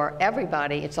for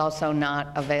everybody, it's also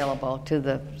not available to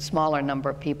the smaller number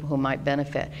of people who might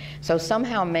benefit. So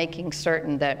somehow making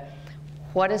certain that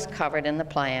what is covered in the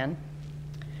plan,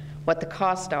 what the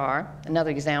costs are.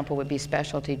 Another example would be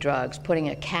specialty drugs, putting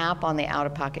a cap on the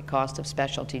out-of-pocket cost of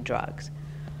specialty drugs.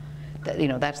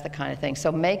 That's the kind of thing.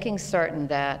 So making certain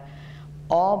that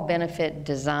all benefit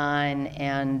design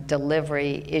and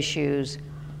delivery issues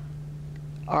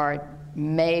are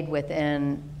made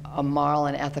within a moral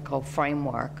and ethical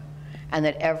framework, and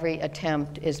that every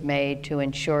attempt is made to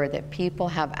ensure that people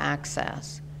have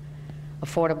access,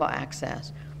 affordable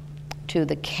access, to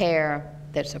the care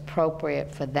that's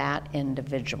appropriate for that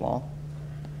individual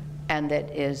and that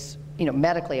is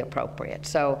medically appropriate.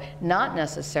 So not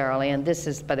necessarily, and this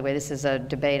is, by the way, this is a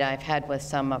debate I've had with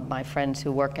some of my friends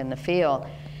who work in the field,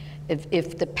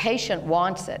 if the patient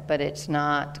wants it but it's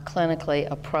not clinically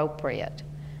appropriate,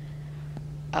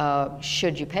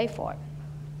 should you pay for it?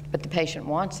 But the patient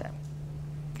wants it.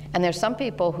 And there's some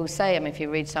people who say, if you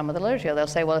read some of the literature, they'll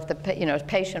say, well, if it's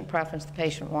patient preference, the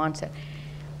patient wants it.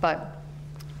 But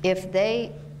if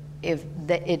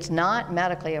it's not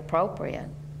medically appropriate,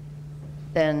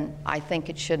 then I think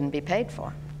it shouldn't be paid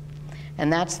for.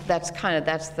 And that's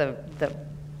the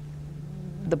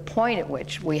point at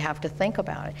which we have to think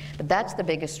about it. But that's the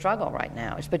biggest struggle right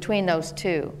now, is between those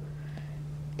two.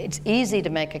 It's easy to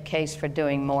make a case for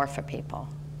doing more for people,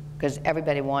 because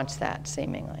everybody wants that,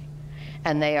 seemingly.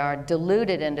 And they are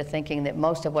deluded into thinking that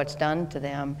most of what's done to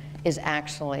them is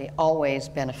actually always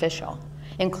beneficial,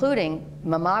 including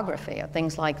mammography or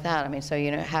things like that. So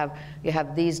you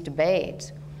have these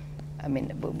debates.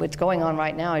 What's going on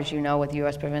right now, as you know, with the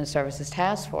U.S. Preventive Services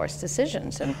Task Force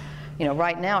decisions. And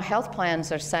right now, health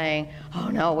plans are saying, oh,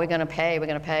 no, we're going to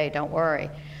pay, don't worry.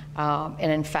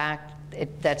 And in fact,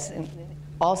 that's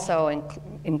also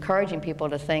encouraging people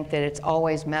to think that it's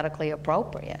always medically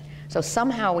appropriate. So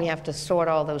somehow we have to sort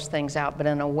all those things out, but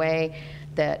in a way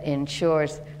that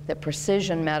ensures that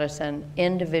precision medicine,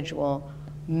 individual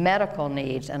medical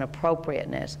needs, and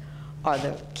appropriateness are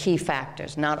the key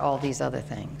factors, not all these other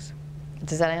things.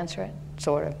 Does that answer it?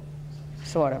 Sort of.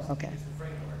 Sort of, okay.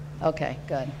 Okay,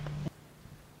 good.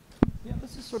 Yeah,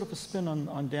 this is sort of a spin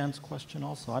on Dan's question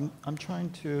also. I'm trying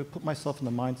to put myself in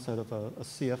the mindset of a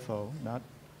CFO, not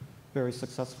very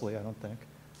successfully, I don't think.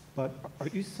 But are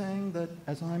you saying that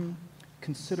as I'm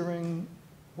considering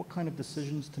what kind of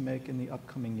decisions to make in the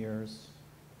upcoming years,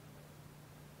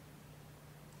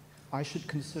 I should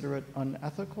consider it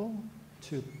unethical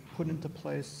to put into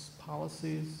place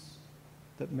policies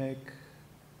that make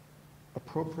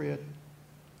appropriate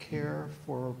care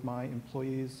for my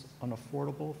employees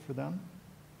unaffordable for them?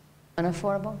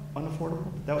 Unaffordable?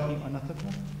 Unaffordable? That would be unethical?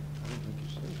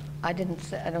 I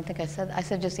don't think I said that. I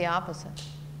said just the opposite.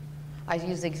 I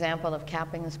used the example of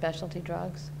capping the specialty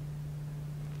drugs.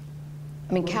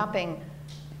 Capping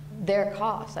their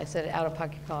costs. I said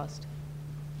out-of-pocket cost.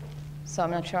 So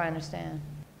I'm not sure I understand.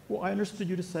 Well, I understood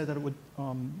you to say that it would,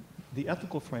 the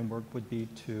ethical framework would be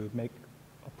to make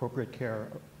appropriate care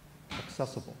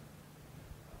accessible.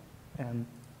 And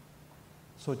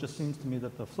so it just seems to me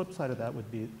that the flip side of that would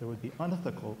be, it would be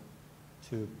unethical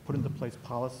to put into place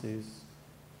policies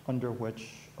under which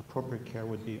appropriate care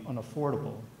would be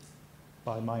unaffordable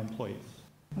by my employees.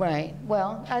 Right.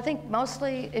 Well, I think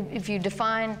mostly if you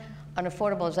define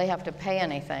unaffordable as they have to pay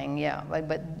anything, yeah,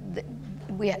 but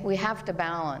we have to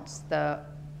balance the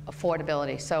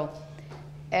affordability. So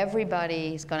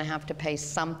everybody's going to have to pay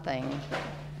something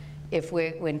if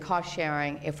we're in cost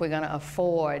sharing, if we're going to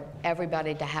afford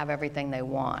everybody to have everything they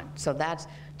want. So that's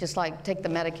just like, take the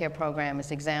Medicare program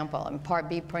as example, and Part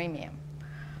B premium.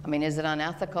 I mean, is it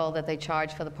unethical that they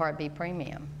charge for the Part B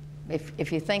premium?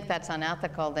 If you think that's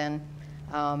unethical, then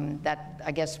that,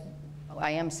 I guess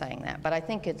I am saying that. But I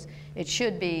think it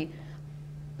should be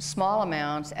small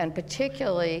amounts, and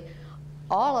particularly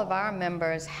all of our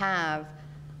members have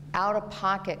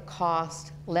out-of-pocket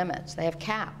cost limits. They have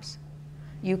caps.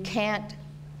 You can't,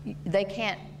 they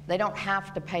don't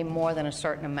have to pay more than a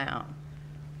certain amount.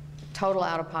 Total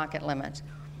out-of-pocket limits.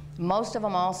 Most of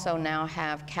them also now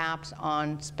have caps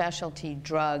on specialty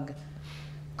drug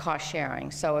cost sharing.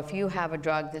 So if you have a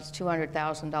drug that's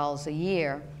 $200,000 a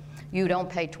year, you don't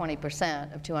pay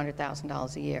 20% of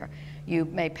 $200,000 a year. You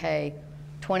may pay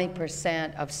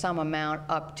 20% of some amount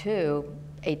up to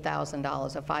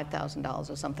 $8,000 or $5,000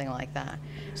 or something like that.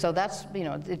 So that's, you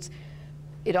know,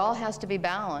 it all has to be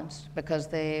balanced, because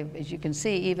they, as you can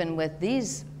see, even with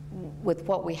these, with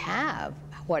what we have,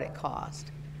 what it costs.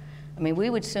 I mean,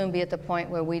 we would soon be at the point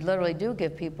where we literally do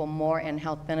give people more in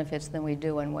health benefits than we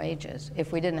do in wages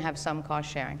if we didn't have some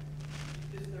cost sharing.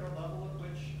 Is there a level at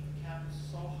which the cap is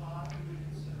so high you would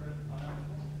consider it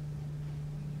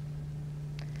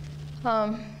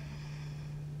unethical?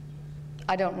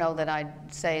 I don't know that I'd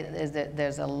say that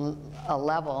there's a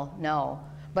level, no.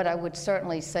 But I would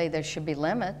certainly say there should be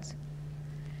limits.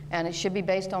 And it should be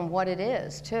based on what it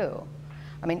is, too.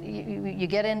 I mean, you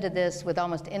get into this with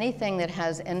almost anything that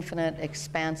has infinite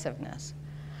expansiveness.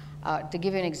 To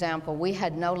give you an example, we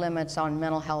had no limits on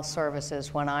mental health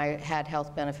services when I had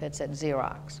health benefits at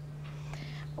Xerox.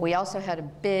 We also had a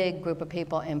big group of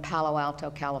people in Palo Alto,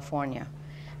 California.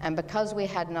 And because we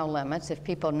had no limits, if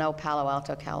people know Palo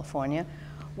Alto, California,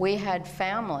 we had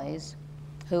families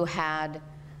who had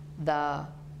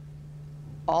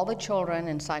all the children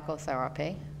in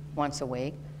psychotherapy once a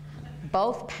week,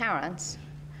 both parents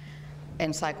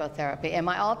in psychotherapy. And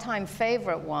my all-time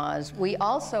favorite was, we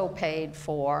also paid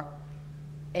for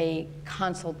a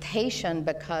consultation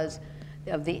because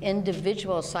of the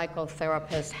individual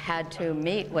psychotherapists had to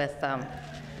meet with them.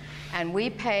 And we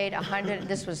paid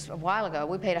this was a while ago,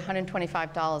 we paid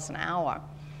 $125 an hour.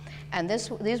 And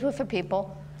these were for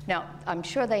people, now I'm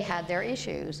sure they had their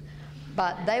issues,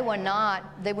 but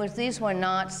these were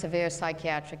not severe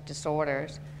psychiatric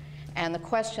disorders. And the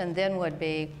question then would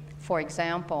be, for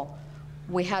example,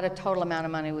 we had a total amount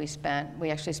of money we spent. We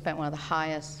actually spent one of the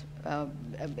highest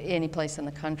any place in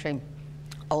the country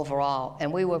overall.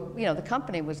 And we were, you know, the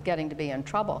company was getting to be in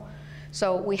trouble.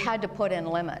 So we had to put in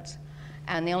limits.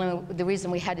 And the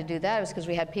reason we had to do that was because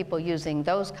we had people using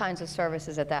those kinds of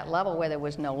services at that level where there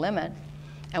was no limit.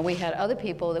 And we had other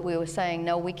people that we were saying,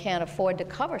 no, we can't afford to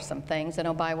cover some things, and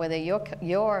oh, by whether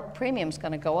your premium's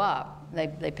going to go up.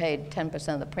 They paid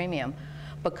 10% of the premium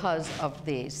because of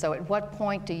these. So at what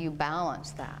point do you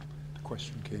balance that? The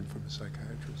question came from a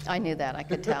psychiatrist. I knew that, I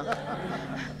could tell.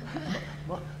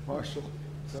 Marshall.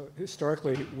 So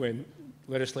historically, when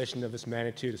legislation of this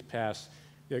magnitude is passed,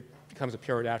 there comes a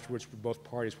period afterwards where both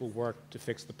parties will work to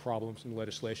fix the problems in the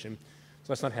legislation. So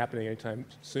that's not happening anytime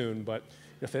soon, but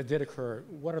if that did occur,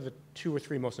 what are the 2 or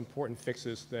 3 most important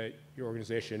fixes that your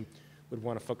organization would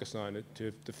want to focus on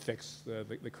to fix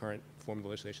the current form of the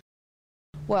legislation?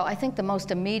 Well, I think the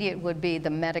most immediate would be the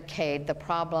Medicaid, the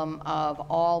problem of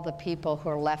all the people who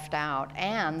are left out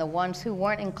and the ones who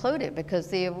weren't included, because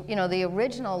the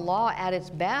original law at its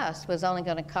best was only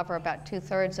going to cover about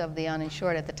 2/3 of the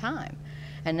uninsured at the time,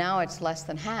 and now it's less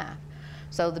than half.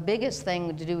 So the biggest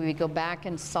thing to do would be go back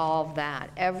and solve that.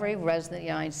 Every resident of the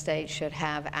United States should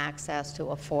have access to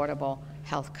affordable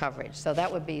health coverage. So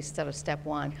that would be sort of step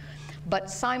one.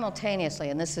 But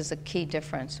simultaneously, and this is a key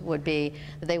difference, would be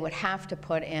that they would have to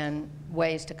put in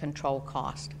ways to control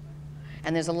cost.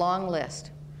 And there's a long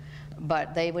list,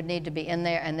 but they would need to be in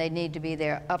there, and they need to be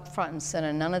there up front and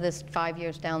center. None of this 5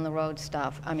 years down the road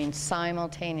stuff. I mean,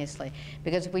 simultaneously.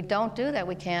 Because if we don't do that,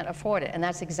 we can't afford it. And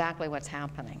that's exactly what's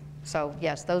happening. So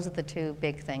yes, those are the 2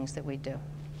 big things that we do.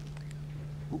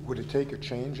 Would it take a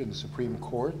change in the Supreme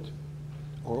Court?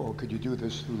 Or could you do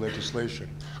this through legislation?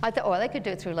 Or they could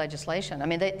do it through legislation. I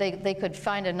mean, they could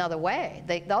find another way.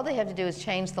 All they have to do is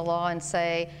change the law and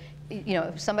say, you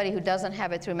know, somebody who doesn't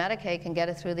have it through Medicaid can get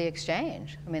it through the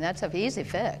exchange. I mean, that's an easy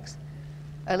fix,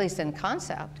 at least in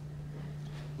concept.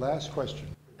 Last question.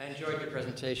 I enjoyed your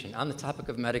presentation. On the topic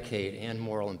of Medicaid and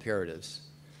moral imperatives,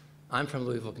 I'm from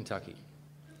Louisville, Kentucky,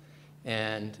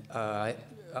 and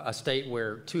a state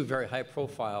where two very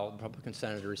high-profile Republican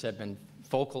senators have been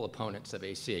vocal opponents of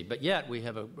ACA, but yet we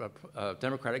have a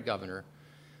Democratic governor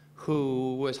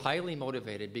who was highly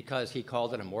motivated because he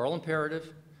called it a moral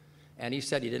imperative, and he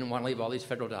said he didn't want to leave all these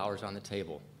federal dollars on the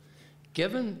table.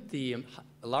 Given the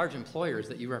large employers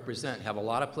that you represent have a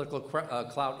lot of political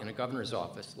clout in a governor's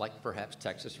office, like perhaps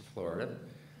Texas or Florida,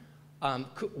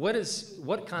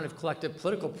 what kind of collective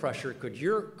political pressure could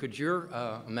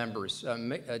your members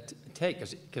take?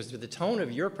 Because the tone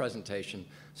of your presentation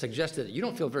suggested that you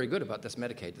don't feel very good about this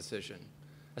Medicaid decision,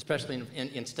 especially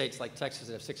in states like Texas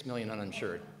that have 6 million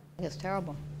uninsured. It's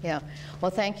terrible. Yeah.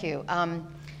 Well, thank you.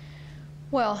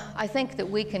 Well, I think that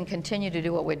we can continue to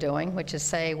do what we're doing, which is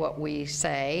say what we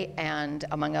say, and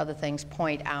among other things,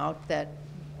 point out that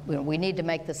we need to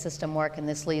make the system work, and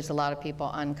this leaves a lot of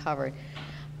people uncovered.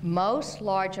 Most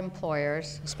large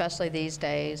employers, especially these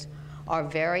days, are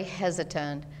very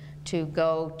hesitant to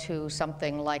go to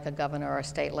something like a governor or a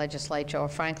state legislature, or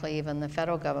frankly even the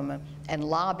federal government, and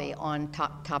lobby on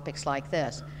topics like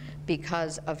this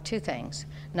because of two things.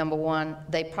 Number one,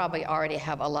 they probably already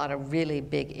have a lot of really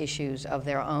big issues of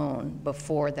their own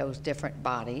before those different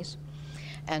bodies.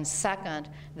 And second,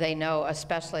 they know,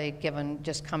 especially given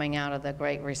just coming out of the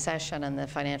Great Recession and the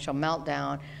financial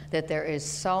meltdown, that there is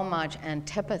so much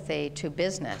antipathy to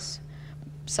business.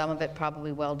 Some of it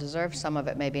probably well-deserved, some of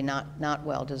it maybe not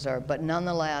well-deserved, but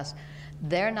nonetheless,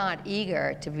 they're not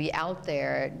eager to be out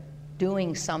there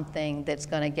doing something that's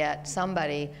going to get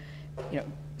somebody, you know,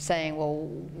 saying,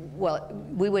 well,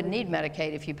 we wouldn't need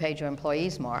Medicaid if you paid your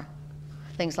employees more,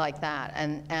 things like that.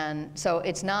 And so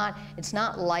it's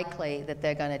not likely that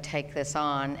they're going to take this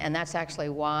on, and that's actually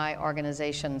why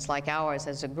organizations like ours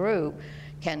as a group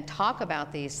can talk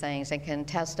about these things and can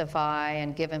testify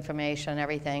and give information and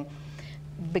everything,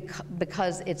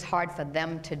 because it's hard for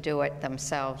them to do it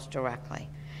themselves directly.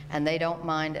 And they don't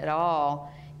mind at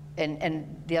all.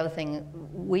 And the other thing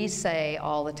we say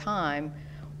all the time,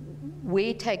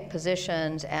 we take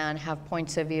positions and have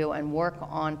points of view and work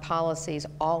on policies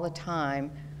all the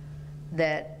time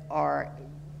that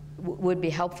would be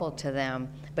helpful to them,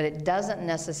 but it doesn't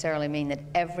necessarily mean that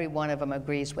every one of them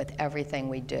agrees with everything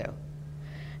we do.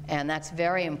 And that's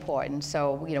very important.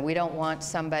 So, you know, we don't want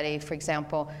somebody, for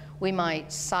example, we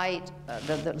might cite,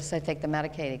 let's say take the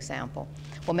Medicaid example.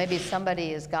 Well, maybe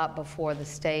somebody has got before the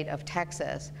state of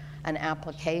Texas an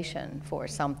application for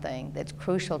something that's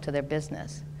crucial to their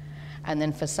business. And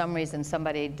then for some reason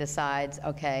somebody decides,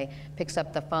 okay, picks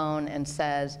up the phone and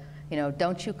says, you know,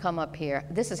 don't you come up here.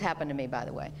 This has happened to me, by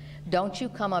the way. Don't you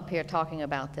come up here talking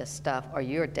about this stuff or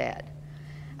you're dead.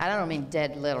 I don't mean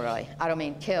dead literally. I don't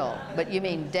mean killed, but you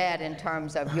mean dead in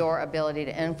terms of your ability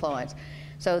to influence.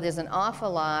 So there's an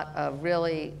awful lot of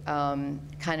really kind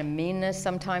of meanness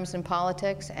sometimes in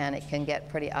politics, and it can get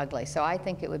pretty ugly. So I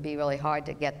think it would be really hard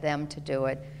to get them to do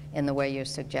it in the way you're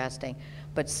suggesting.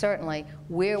 But certainly,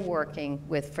 we're working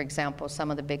with, for example, some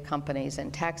of the big companies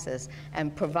in Texas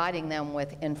and providing them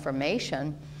with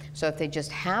information. So if they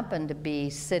just happen to be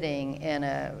sitting in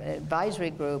an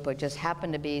advisory group or just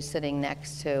happen to be sitting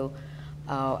next to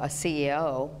a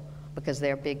CEO, because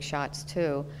they're big shots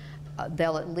too,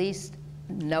 they'll at least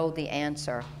know the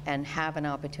answer and have an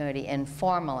opportunity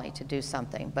informally to do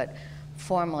something. But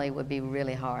formally would be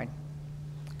really hard.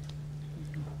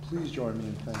 Please join me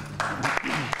in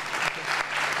thanking you.